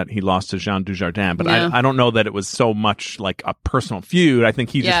annoyed that he lost to Jean Dujardin, but Yeah. I don't know that it was so much like a personal feud. I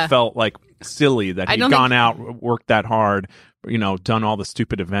think he just felt like silly that he'd gone out, worked that hard, done all the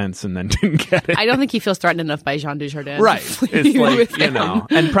stupid events and then didn't get it. I don't think he feels threatened enough by Jean Dujardin. Right. It's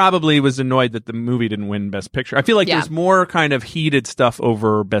like, and probably was annoyed that the movie didn't win Best Picture. I feel like there's more kind of heated stuff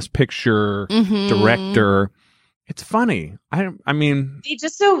over Best Picture, director. It's funny. I mean,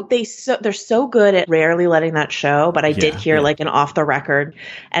 they're so good at rarely letting that show. But I did hear like an off the record,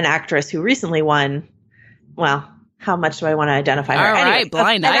 an actress who recently won. Well, how much do I want to identify her? All right, Anyways,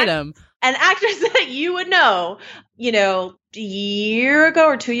 blind item. An actress that you would know, a year ago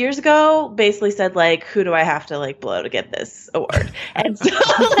or 2 years ago, basically said like, who do I have to like blow to get this award? And so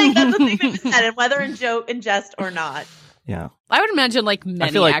like that's the thing that was said, and whether in joke, in jest or not. Yeah. I would imagine like many I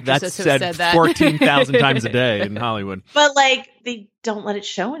feel like actresses that's have said that 14,000 times a day in Hollywood. But like they don't let it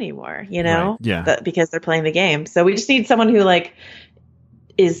show anymore, Right. Yeah. because they're playing the game. So we just need someone who like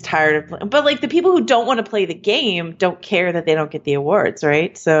is tired of, but like the people who don't want to play the game don't care that they don't get the awards,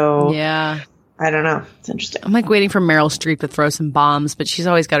 right? So Yeah. I don't know. It's interesting. I'm like waiting for Meryl Streep to throw some bombs, but she's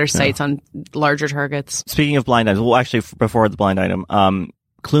always got her sights on larger targets. Speaking of blind items, well, actually, before the blind item,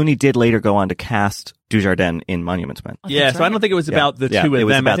 Clooney did later go on to cast Dujardin in Monuments Men. Yeah, so I don't think it was about the two of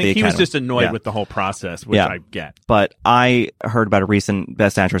them. I think he was just annoyed with the whole process, which I get. But I heard about a recent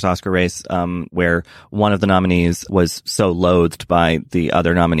Best Actress Oscar race where one of the nominees was so loathed by the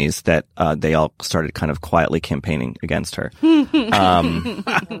other nominees that they all started kind of quietly campaigning against her. And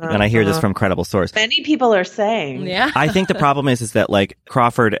I hear this from credible source. Many people are saying. Yeah. I think the problem is that like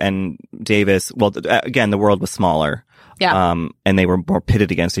Crawford and Davis, well, again, the world was smaller. Yeah. And they were more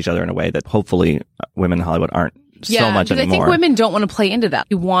pitted against each other in a way that hopefully women in Hollywood aren't so much anymore. I think women don't want to play into that.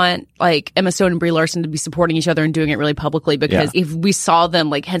 You want like Emma Stone and Brie Larson to be supporting each other and doing it really publicly, because if we saw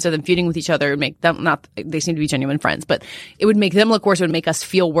them like hence of them feuding with each other, it would make them they seem to be genuine friends, but it would make them look worse. It would make us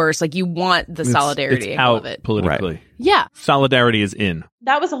feel worse. Like you want the solidarity it's out of it politically. Right. Yeah. Solidarity is in.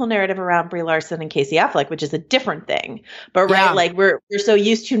 That was the whole narrative around Brie Larson and Casey Affleck, which is a different thing. But like we're so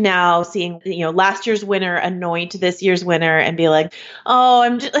used to now seeing, last year's winner anoint this year's winner and be like, oh,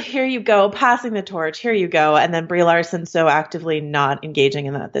 I'm just here you go, passing the torch, here you go. And then Brie Larson so actively not engaging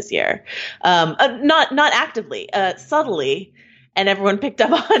in that this year. Not actively, subtly. And everyone picked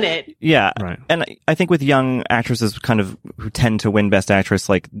up on it. Yeah. Right. And I think with young actresses kind of who tend to win Best Actress,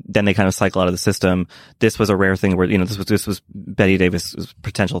 like then they kind of cycle out of the system. This was a rare thing where, this was Bette Davis'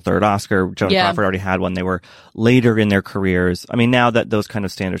 potential third Oscar. Joan Crawford already had one. They were later in their careers. I mean, now that those kind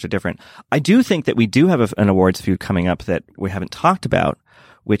of standards are different, I do think that we do have an awards feud coming up that we haven't talked about,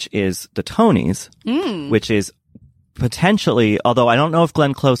 which is the Tonys, which is potentially, although I don't know if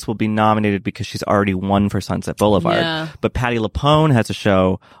Glenn Close will be nominated because she's already won for Sunset Boulevard, but Patti LuPone has a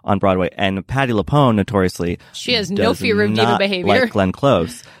show on Broadway, and Patti LuPone notoriously she has no fear of diva behavior, like Glenn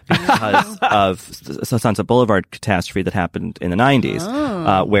Close, because of Sunset Boulevard catastrophe that happened in the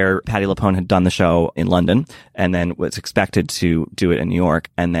 90s, where Patti LuPone had done the show in London and then was expected to do it in New York,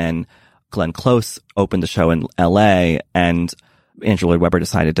 and then Glenn Close opened the show in LA, and Andrew Lloyd Webber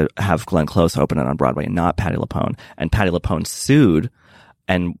decided to have Glenn Close open it on Broadway and not Patti LuPone. And Patti LuPone sued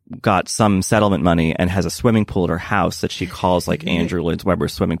and got some settlement money and has a swimming pool at her house that she calls like Andrew Lloyd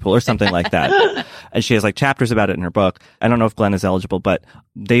Webber's swimming pool or something like that. And she has like chapters about it in her book. I don't know if Glenn is eligible, but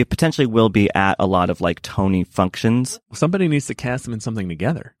they potentially will be at a lot of like Tony functions. Somebody needs to cast them in something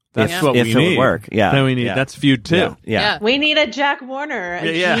together. That's what we need. If it would work, Then we need, that's Feud too. Yeah. We need a Jack Warner.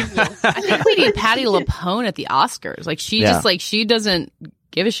 I think we need Patti LuPone at the Oscars. Like she just like, she doesn't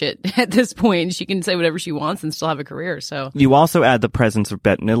give a shit at this point. She can say whatever she wants and still have a career. So you also add the presence of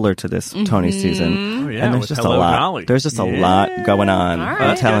Bette Midler to this Tony season. Oh yeah, and there's just a lot. Dolly. There's just a lot going on. Right.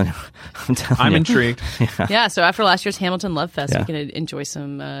 I'm telling you. I'm intrigued. Yeah. So after last year's Hamilton Love Fest, we can enjoy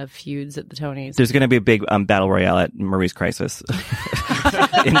some feuds at the Tonys. There's going to be a big battle royale at Marie's Crisis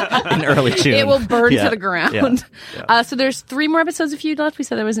in early June. It will burn to the ground. Yeah. So there's 3 more episodes of Feud left. We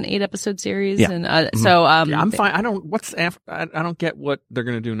said there was an 8-episode series, and I'm fine. I don't get what they're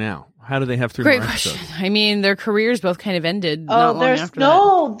going to do now. How do they have 3 more episodes? Great question. I mean, their careers both kind of ended. Not long after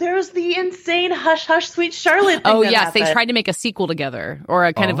that. was the insane Hush Hush Sweet Charlotte thing. Oh, that yes. happened. They tried to make a sequel together, or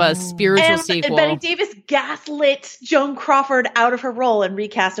a kind of a spiritual sequel. Betty Davis gaslit Joan Crawford out of her role and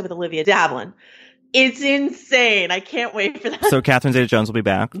recast it with Olivia Davlin. It's insane. I can't wait for that. So Catherine Zeta-Jones will be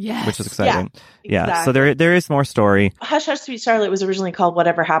back, Yes. which is exciting. Yeah, Yeah. exactly. So there is more story. Hush Hush Sweet Charlotte was originally called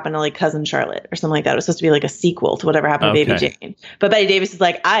Whatever Happened to like Cousin Charlotte or something like that. It was supposed to be like a sequel to Whatever Happened to Baby Jane. But Betty Davis is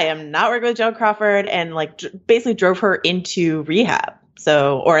like, I am not working with Joan Crawford, and like basically drove her into rehab.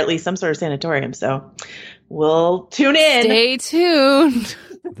 So, or at least some sort of sanatorium. So we'll tune in. Stay tuned.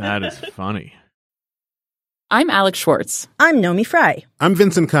 That is funny. I'm Alex Schwartz. I'm Nomi Fry. I'm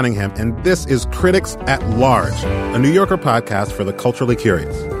Vincent Cunningham, and this is Critics at Large, a New Yorker podcast for the culturally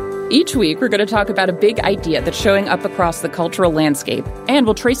curious. Each week, we're going to talk about a big idea that's showing up across the cultural landscape, and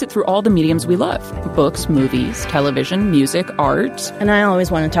we'll trace it through all the mediums we love. Books, movies, television, music, art. And I always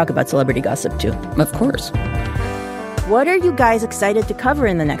want to talk about celebrity gossip, too. Of course. What are you guys excited to cover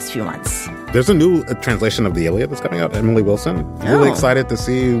in the next few months? There's a new translation of the Iliad that's coming out, Emily Wilson. Really excited to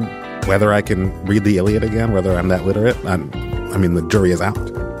see whether I can read the Iliad again, whether I'm that literate. I mean, the jury is out.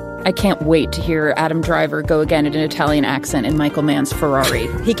 I can't wait to hear Adam Driver go again in an Italian accent in Michael Mann's Ferrari.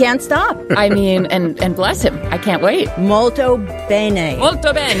 He can't stop. I mean, and bless him. I can't wait. Molto bene.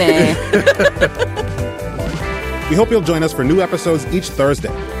 Molto bene. We hope you'll join us for new episodes each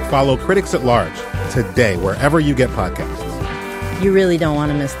Thursday. Follow Critics at Large today, wherever you get podcasts. You really don't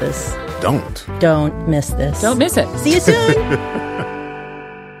want to miss this. Don't miss this. Don't miss it. See you soon.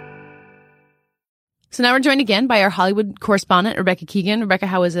 So now we're joined again by our Hollywood correspondent, Rebecca Keegan. Rebecca,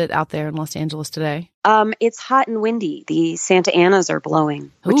 how is it out there in Los Angeles today? It's hot and windy. The Santa Anas are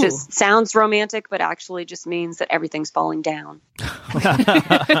blowing, which sounds romantic, but actually just means that everything's falling down.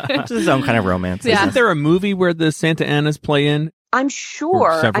 It's his own kind of romance. Yeah. Isn't there a movie where the Santa Anas play in? I'm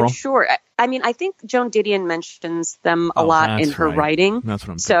sure. I mean, I think Joan Didion mentions them a lot in her writing. That's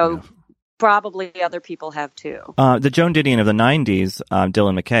what I'm so of. Probably other people have too. The Joan Didion of the 90s,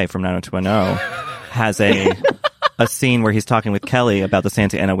 Dylan McKay from 90210, has a scene where he's talking with Kelly about the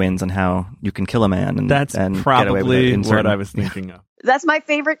Santa Ana winds and how you can kill a man. And That's and probably get away with it what I was thinking of. That's my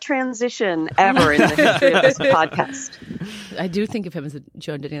favorite transition ever in the history of this podcast. I do think of him as a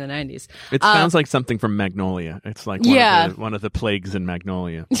Joan Didion in the 90s. It sounds like something from Magnolia. It's like one of the plagues in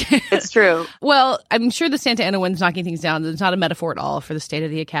Magnolia. It's true. Well, I'm sure the Santa Ana wind's knocking things down. It's not a metaphor at all for the state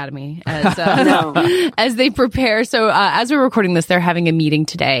of the Academy as as they prepare. So as we're recording this, they're having a meeting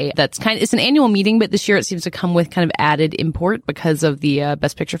today. It's an annual meeting, but this year it seems to come with kind of added import because of the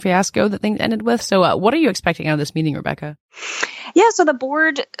Best Picture fiasco that things ended with. So what are you expecting out of this meeting, Rebecca? Yeah, so the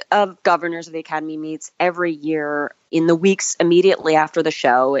Board of Governors of the Academy meets every year in the weeks immediately after the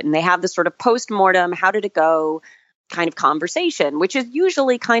show, and they have this sort of post-mortem, how did it go kind of conversation, which is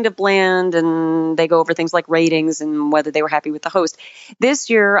usually kind of bland, and they go over things like ratings and whether they were happy with the host. This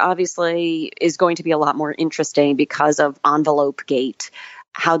year, obviously, is going to be a lot more interesting because of Envelopegate.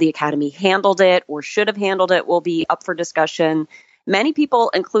 How the Academy handled it or should have handled it will be up for discussion. Many people,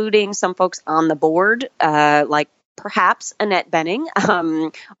 including some folks on the board, like perhaps Annette Bening,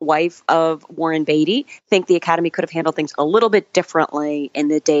 wife of Warren Beatty, think the Academy could have handled things a little bit differently in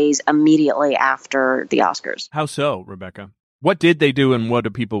the days immediately after the Oscars. How so, Rebecca? What did they do and what do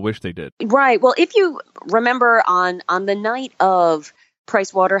people wish they did? Right. Well, if you remember on the night of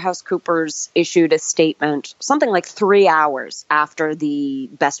PricewaterhouseCoopers issued a statement something like 3 hours after the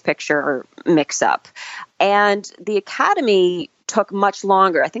Best Picture mix-up. And the Academy took much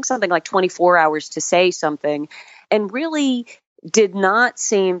longer, I think something like 24 hours to say something, and really did not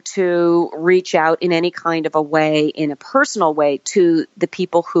seem to reach out in any kind of a way, in a personal way, to the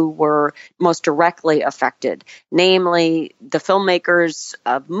people who were most directly affected, namely the filmmakers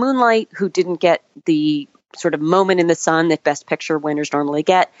of Moonlight, who didn't get the sort of moment in the sun that Best Picture winners normally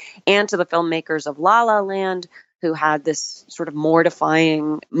get, and to the filmmakers of La La Land, who had this sort of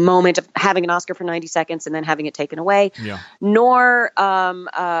mortifying moment of having an Oscar for 90 seconds and then having it taken away. Yeah. Nor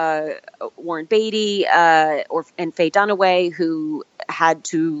Warren Beatty and Faye Dunaway, who had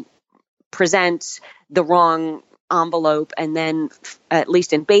to present the wrong envelope and then, at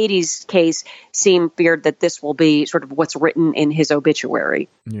least in Beatty's case, feared that this will be sort of what's written in his obituary.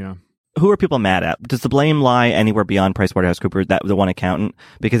 Yeah. Who are people mad at? Does the blame lie anywhere beyond PricewaterhouseCoopers, the one accountant?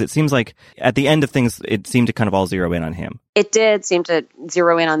 Because it seems like at the end of things, it seemed to kind of all zero in on him. It did seem to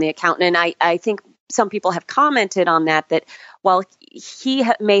zero in on the accountant. And I think some people have commented on that while he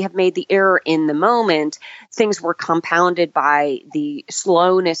may have made the error in the moment, things were compounded by the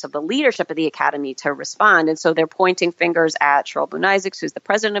slowness of the leadership of the Academy to respond. And so they're pointing fingers at Cheryl Boone Isaacs, who's the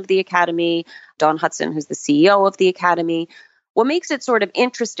president of the Academy, Dawn Hudson, who's the CEO of the Academy. What makes it sort of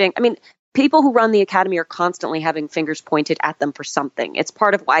interesting, I mean, people who run the Academy are constantly having fingers pointed at them for something. It's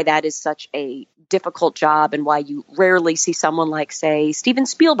part of why that is such a difficult job and why you rarely see someone like, say, Steven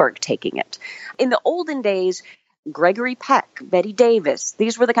Spielberg taking it. In the olden days, Gregory Peck, Betty Davis,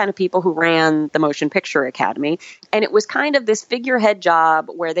 these were the kind of people who ran the Motion Picture Academy. And it was kind of this figurehead job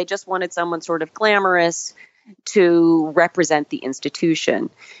where they just wanted someone sort of glamorous to represent the institution.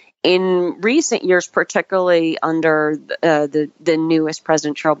 In recent years, particularly under the newest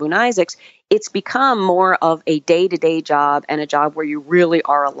president, Cheryl Boone Isaacs, it's become more of a day-to-day job and a job where you really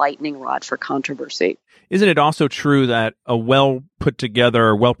are a lightning rod for controversy. Isn't it also true that a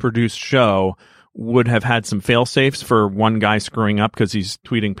well-put-together, well-produced show would have had some fail-safes for one guy screwing up because he's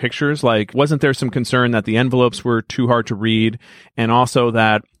tweeting pictures? Like, wasn't there some concern that the envelopes were too hard to read, and also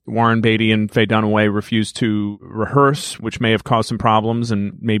that Warren Beatty and Faye Dunaway refused to rehearse, which may have caused some problems,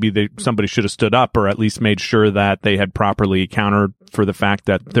 and maybe somebody should have stood up or at least made sure that they had properly accounted for the fact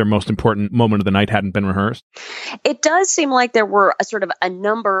that their most important moment of the night hadn't been rehearsed? It does seem like there were a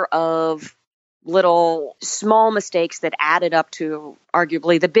number of little small mistakes that added up to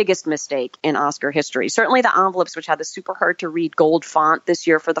arguably the biggest mistake in Oscar history. Certainly the envelopes, which had the super hard to read gold font this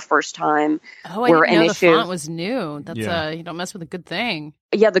year for the first time, were an issue. The font was new. That's you don't mess with a good thing.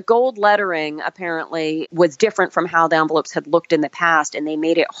 Yeah, the gold lettering apparently was different from how the envelopes had looked in the past, and they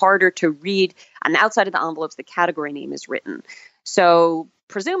made it harder to read. On the outside of the envelopes, the category name is written. So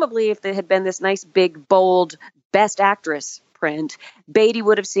presumably, if there had been this nice, big, bold Best Actress print, Beatty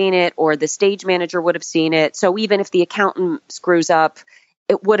would have seen it, or the stage manager would have seen it. So even if the accountant screws up,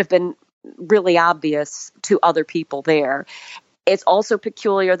 it would have been really obvious to other people there. It's also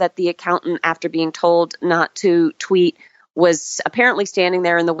peculiar that the accountant, after being told not to tweet, was apparently standing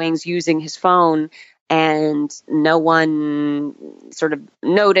there in the wings using his phone, and no one sort of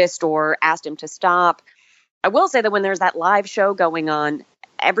noticed or asked him to stop. I will say that when there's that live show going on,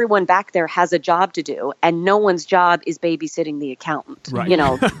 everyone back there has a job to do, and no one's job is babysitting the accountant. Right. You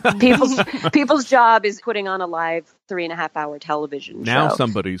know, people's job is putting on a live 3.5-hour television show. Now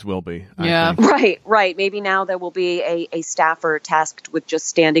somebody's will be. Yeah. Right. Maybe now there will be a staffer tasked with just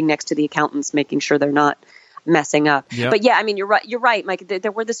standing next to the accountants, making sure they're not messing up. Yep. But yeah, I mean, you're right, Mike.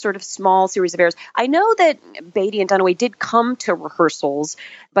 There were this sort of small series of errors. I know that Beatty and Dunaway did come to rehearsals,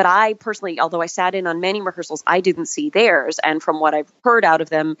 but I personally, although I sat in on many rehearsals, I didn't see theirs. And from what I've heard out of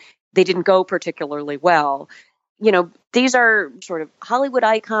them, they didn't go particularly well. You know, these are sort of Hollywood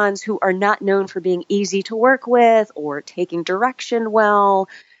icons who are not known for being easy to work with or taking direction well.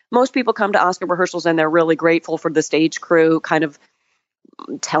 Most people come to Oscar rehearsals and they're really grateful for the stage crew kind of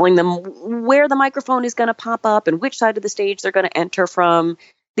telling them where the microphone is going to pop up and which side of the stage they're going to enter from.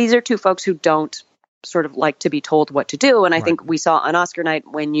 These are two folks who don't sort of like to be told what to do. And I think we saw on Oscar night,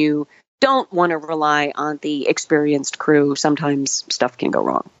 when you don't want to rely on the experienced crew, sometimes stuff can go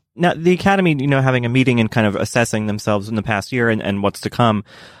wrong. Now, the Academy, you know, having a meeting and kind of assessing themselves in the past year and what's to come,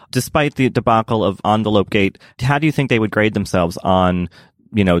 despite the debacle of Envelopegate, how do you think they would grade themselves on,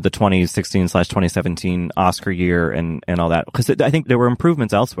 you know, the 2016/2017 Oscar year and all that? Because I think there were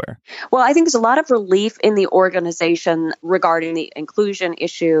improvements elsewhere. Well, I think there's a lot of relief in the organization regarding the inclusion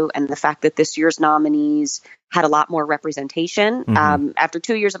issue and the fact that this year's nominees had a lot more representation. After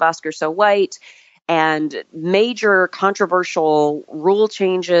 2 years of Oscars So White and major controversial rule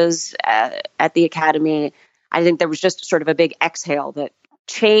changes at the Academy, I think there was just sort of a big exhale that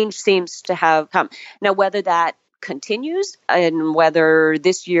change seems to have come. Now, whether that continues and whether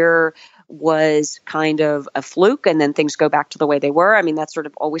this year was kind of a fluke and then things go back to the way they were, I mean, that's sort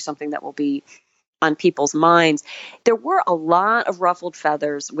of always something that will be on people's minds. There were a lot of ruffled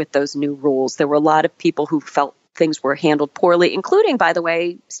feathers with those new rules. There were a lot of people who felt things were handled poorly, including, by the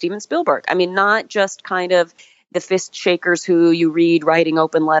way, Steven Spielberg. I mean, not just kind of the fist shakers who you read writing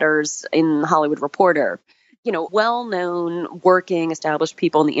open letters in The Hollywood Reporter. You know, well-known, working, established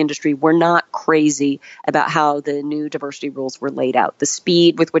people in the industry were not crazy about how the new diversity rules were laid out. The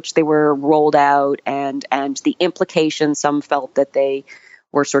speed with which they were rolled out and the implications, some felt that they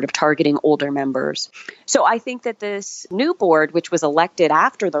were sort of targeting older members. So I think that this new board, which was elected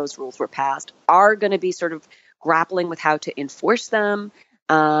after those rules were passed, are going to be sort of grappling with how to enforce them.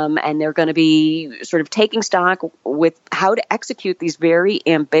 And they're going to be sort of taking stock with how to execute these very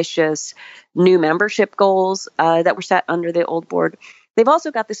ambitious new membership goals that were set under the old board. They've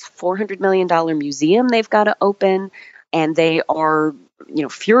also got this $400 million museum they've got to open, and they are, you know,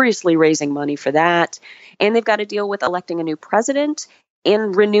 furiously raising money for that. And they've got to deal with electing a new president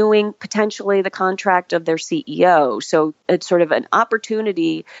and renewing potentially the contract of their CEO. So it's sort of an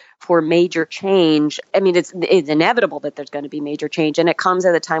opportunity for major change. I mean, it's inevitable that there's going to be major change, and it comes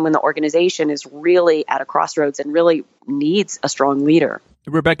at a time when the organization is really at a crossroads and really needs a strong leader.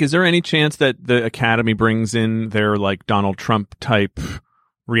 Rebecca, is there any chance that the Academy brings in their like Donald Trump type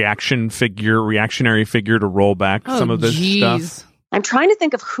reactionary figure to roll back some of this stuff? I'm trying to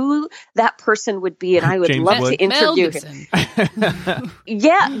think of who that person would be, and I would love to interview him.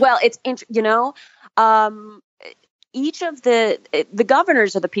 Yeah, well, it's each of the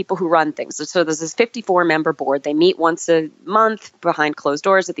governors are the people who run things. So there's this 54-member board. They meet once a month behind closed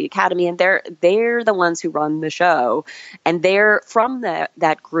doors at the Academy, and they're the ones who run the show. And they're from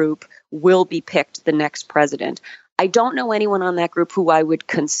that group will be picked the next president. I don't know anyone on that group who I would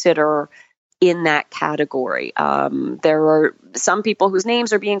consider in that category. There are some people whose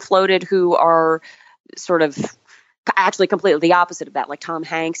names are being floated who are sort of actually completely the opposite of that. Like Tom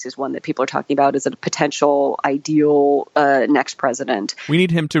Hanks is one that people are talking about as a potential ideal next president. We need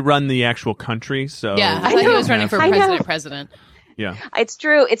him to run the actual country. So yeah, I thought he was running for president. Yeah, it's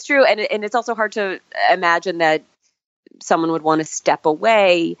true, and it's also hard to imagine that someone would want to step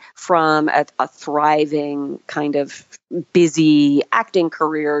away from a thriving kind of busy acting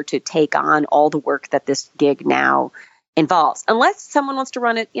career to take on all the work that this gig now involves, unless someone wants to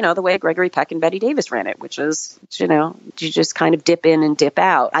run it, the way Gregory Peck and Bette Davis ran it, which is, you just kind of dip in and dip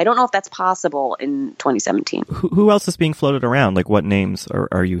out. I don't know if that's possible in 2017. Who else is being floated around? Like, what names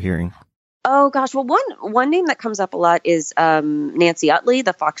are you hearing? Oh, gosh. Well, one name that comes up a lot is Nancy Utley,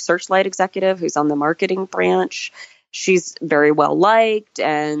 the Fox Searchlight executive who's on the marketing branch. She's very well liked,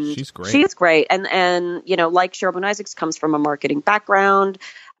 and she's great. She's great. And like Cheryl Boone Isaacs, comes from a marketing background,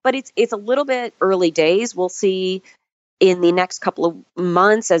 but it's a little bit early days. We'll see in the next couple of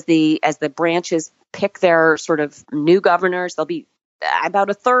months as the branches pick their sort of new governors. There'll be about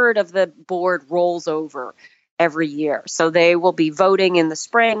a third of the board rolls over every year. So they will be voting in the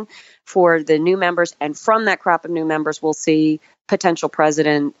spring for the new members. And from that crop of new members, we'll see potential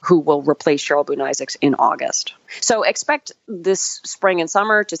president who will replace Cheryl Boone Isaacs in August. So expect this spring and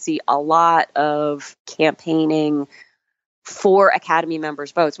summer to see a lot of campaigning for Academy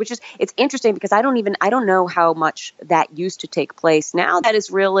members' votes, it's interesting because I don't know how much that used to take place. Now that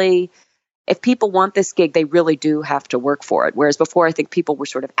is really, if people want this gig, they really do have to work for it. Whereas before, I think people were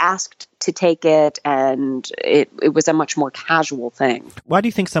sort of asked to take it, and it was a much more casual thing. Why do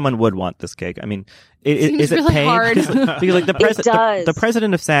you think someone would want this gig? I mean, is it really paid? Hard. Because like the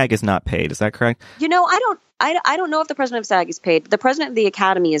president of SAG is not paid. Is that correct? I don't know if the president of SAG is paid. The president of the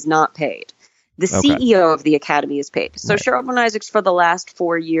Academy is not paid. The CEO of the Academy is paid. So right. Cheryl Boone Isaacs for the last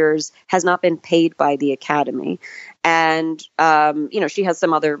 4 years has not been paid by the Academy. And, she has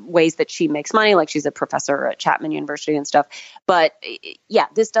some other ways that she makes money, like she's a professor at Chapman University and stuff. But yeah,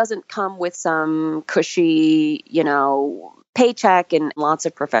 this doesn't come with some cushy, paycheck and lots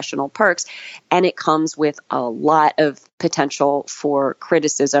of professional perks. And it comes with a lot of potential for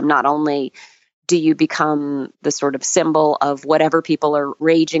criticism, not only do you become the sort of symbol of whatever people are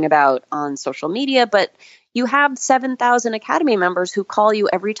raging about on social media, but you have 7,000 Academy members who call you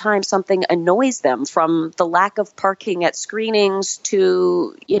every time something annoys them, from the lack of parking at screenings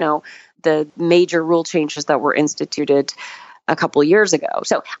to, the major rule changes that were instituted a couple years ago.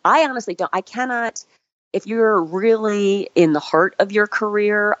 So I honestly cannot, if you're really in the heart of your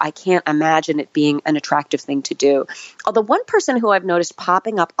career, I can't imagine it being an attractive thing to do. Although one person who I've noticed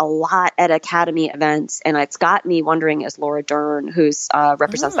popping up a lot at Academy events, and it's got me wondering, is Laura Dern, who's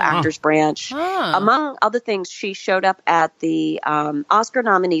represents the Actors Branch. Among other things, she showed up at the Oscar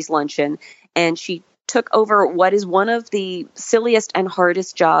nominees luncheon, and she took over what is one of the silliest and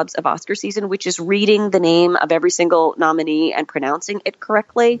hardest jobs of Oscar season, which is reading the name of every single nominee and pronouncing it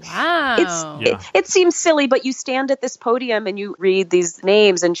correctly. Wow. It seems silly, but you stand at this podium and you read these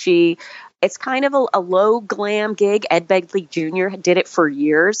names, and it's kind of a low glam gig. Ed Begley Jr. did it for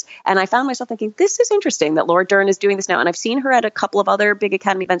years. And I found myself thinking, this is interesting that Laura Dern is doing this now. And I've seen her at a couple of other big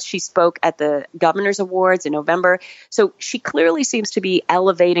Academy events. She spoke at the Governor's Awards in November. So she clearly seems to be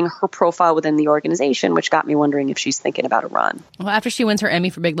elevating her profile within the organization, which got me wondering if she's thinking about a run. Well, after she wins her Emmy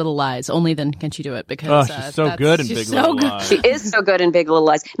for Big Little Lies, only then can she do it, because she's so good in Big Little Lies. She is so good in Big Little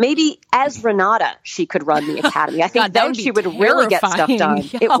Lies. Maybe as Renata, she could run the Academy. I think then she would really get stuff done.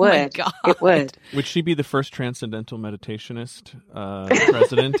 It would. It would. Would she be the first transcendental meditationist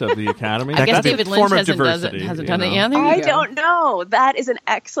president of the Academy? I guess David Lynch hasn't done it yet. I don't know. That is an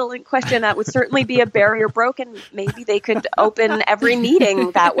excellent question. That would certainly be a barrier broken. Maybe they could open every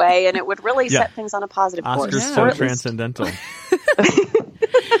meeting that way, and it would really set things on a positive course. Oscar's so transcendental.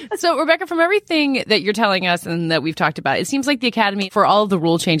 So, Rebecca, from everything that you're telling us and that we've talked about, it seems like the Academy, for all of the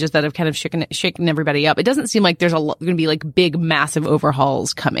rule changes that have kind of shaken everybody up, it doesn't seem like there's going to be like big, massive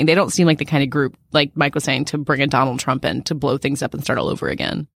overhauls coming. They don't seem like the kind of group, like Mike was saying, to bring a Donald Trump in to blow things up and start all over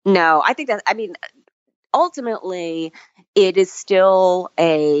again. No, I think ultimately, it is still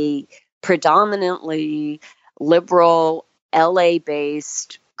a predominantly liberal,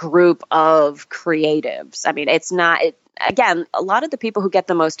 LA-based group of creatives. I mean, it's not... Again, a lot of the people who get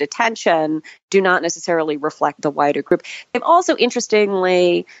the most attention do not necessarily reflect the wider group. They've also,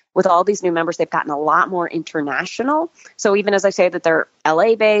 interestingly, with all these new members, they've gotten a lot more international. So even as I say that they're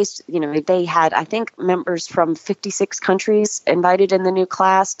LA-based, they had, I think, members from 56 countries invited in the new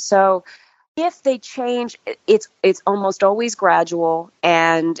class. So if they change, it's almost always gradual.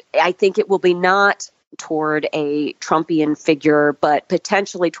 And I think it will be not toward a Trumpian figure, but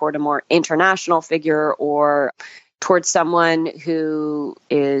potentially toward a more international figure or towards someone who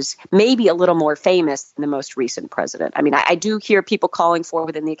is maybe a little more famous than the most recent president. I mean, I do hear people calling for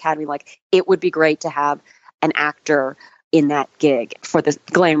within the Academy, like, it would be great to have an actor in that gig for the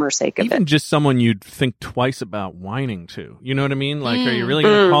glamour sake of it. Even just someone you'd think twice about whining to. You know what I mean? Like, are you really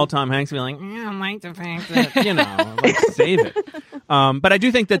going to call Tom Hanks and be like, I like the fact that, like, save it. But I do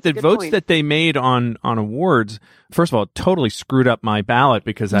think that the votes that they made on awards, first of all, totally screwed up my ballot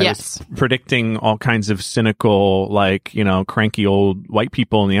because I was predicting all kinds of cynical, like, cranky old white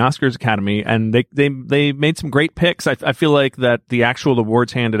people in the Oscars Academy. And they made some great picks. I feel like that the actual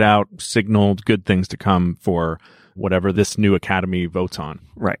awards handed out signaled good things to come for whatever this new Academy votes on.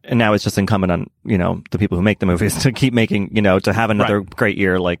 Right. And now it's just incumbent on, the people who make the movies to keep making, to have another great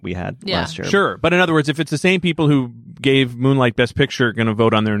year like we had last year. Sure. But in other words, if it's the same people who gave Moonlight Best Picture going to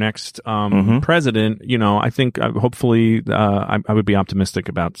vote on their next president, I think hopefully I would be optimistic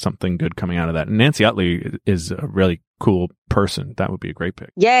about something good coming out of that. And Nancy Utley is a really cool person. That would be a great pick.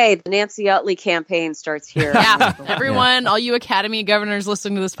 Yay, the Nancy Utley campaign starts here. Yeah, everyone, all you Academy governors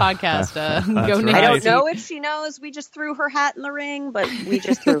listening to this podcast, go Nancy. I don't know if she knows we just threw her hat in the ring, but we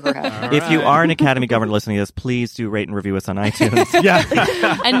just threw her hat. If you are an Academy governor listening to this, please do rate and review us on iTunes.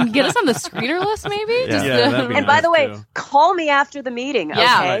 And get us on the screener list, maybe? And by the way, call me after the meeting,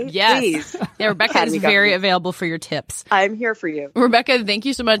 okay? Yes. Please. Yeah, Rebecca is very available for your tips. I'm here for you. Rebecca, thank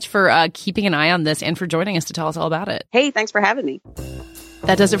you so much for keeping an eye on this and for joining us to tell us all about it. Hey, thanks for having me.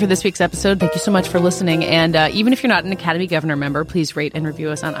 That does it for this week's episode. Thank you so much for listening. And even if you're not an Academy Governor member, please rate and review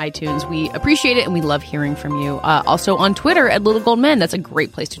us on iTunes. We appreciate it, and we love hearing from you. Also on Twitter at Little Gold Men. That's a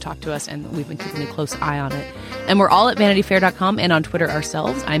great place to talk to us, and we've been keeping a close eye on it. And we're all at VanityFair.com and on Twitter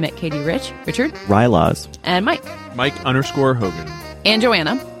ourselves. I'm at Katie Rich, Richard, Rylaws, and Mike. Mike_Hogan. And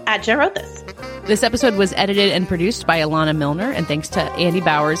Joanna. At Jen wrote this. This episode was edited and produced by Alana Milner, and thanks to Andy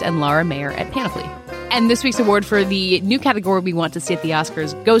Bowers and Laura Mayer at Panoply. And this week's award for the new category we want to see at the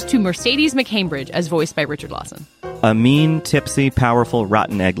Oscars goes to Mercedes McCambridge, as voiced by Richard Lawson. A mean, tipsy, powerful,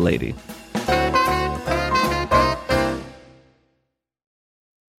 rotten egg lady.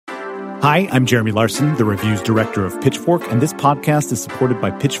 Hi, I'm Jeremy Larson, the reviews director of Pitchfork, and this podcast is supported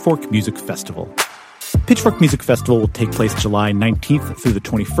by Pitchfork Music Festival. Pitchfork Music Festival will take place July 19th through the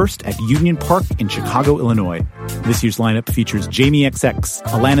 21st at Union Park in Chicago, Illinois. This year's lineup features Jamie XX,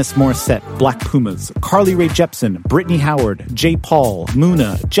 Alanis Morissette, Black Pumas, Carly Rae Jepsen, Brittany Howard, J. Paul,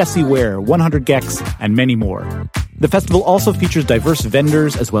 Muna, Jessie Ware, 100 Gex, and many more. The festival also features diverse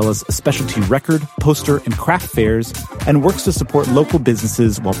vendors as well as specialty record, poster, and craft fairs, and works to support local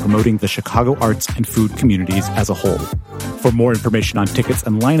businesses while promoting the Chicago arts and food communities as a whole. For more information on tickets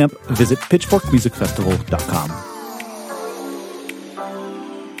and lineup, visit pitchforkmusicfestival.com.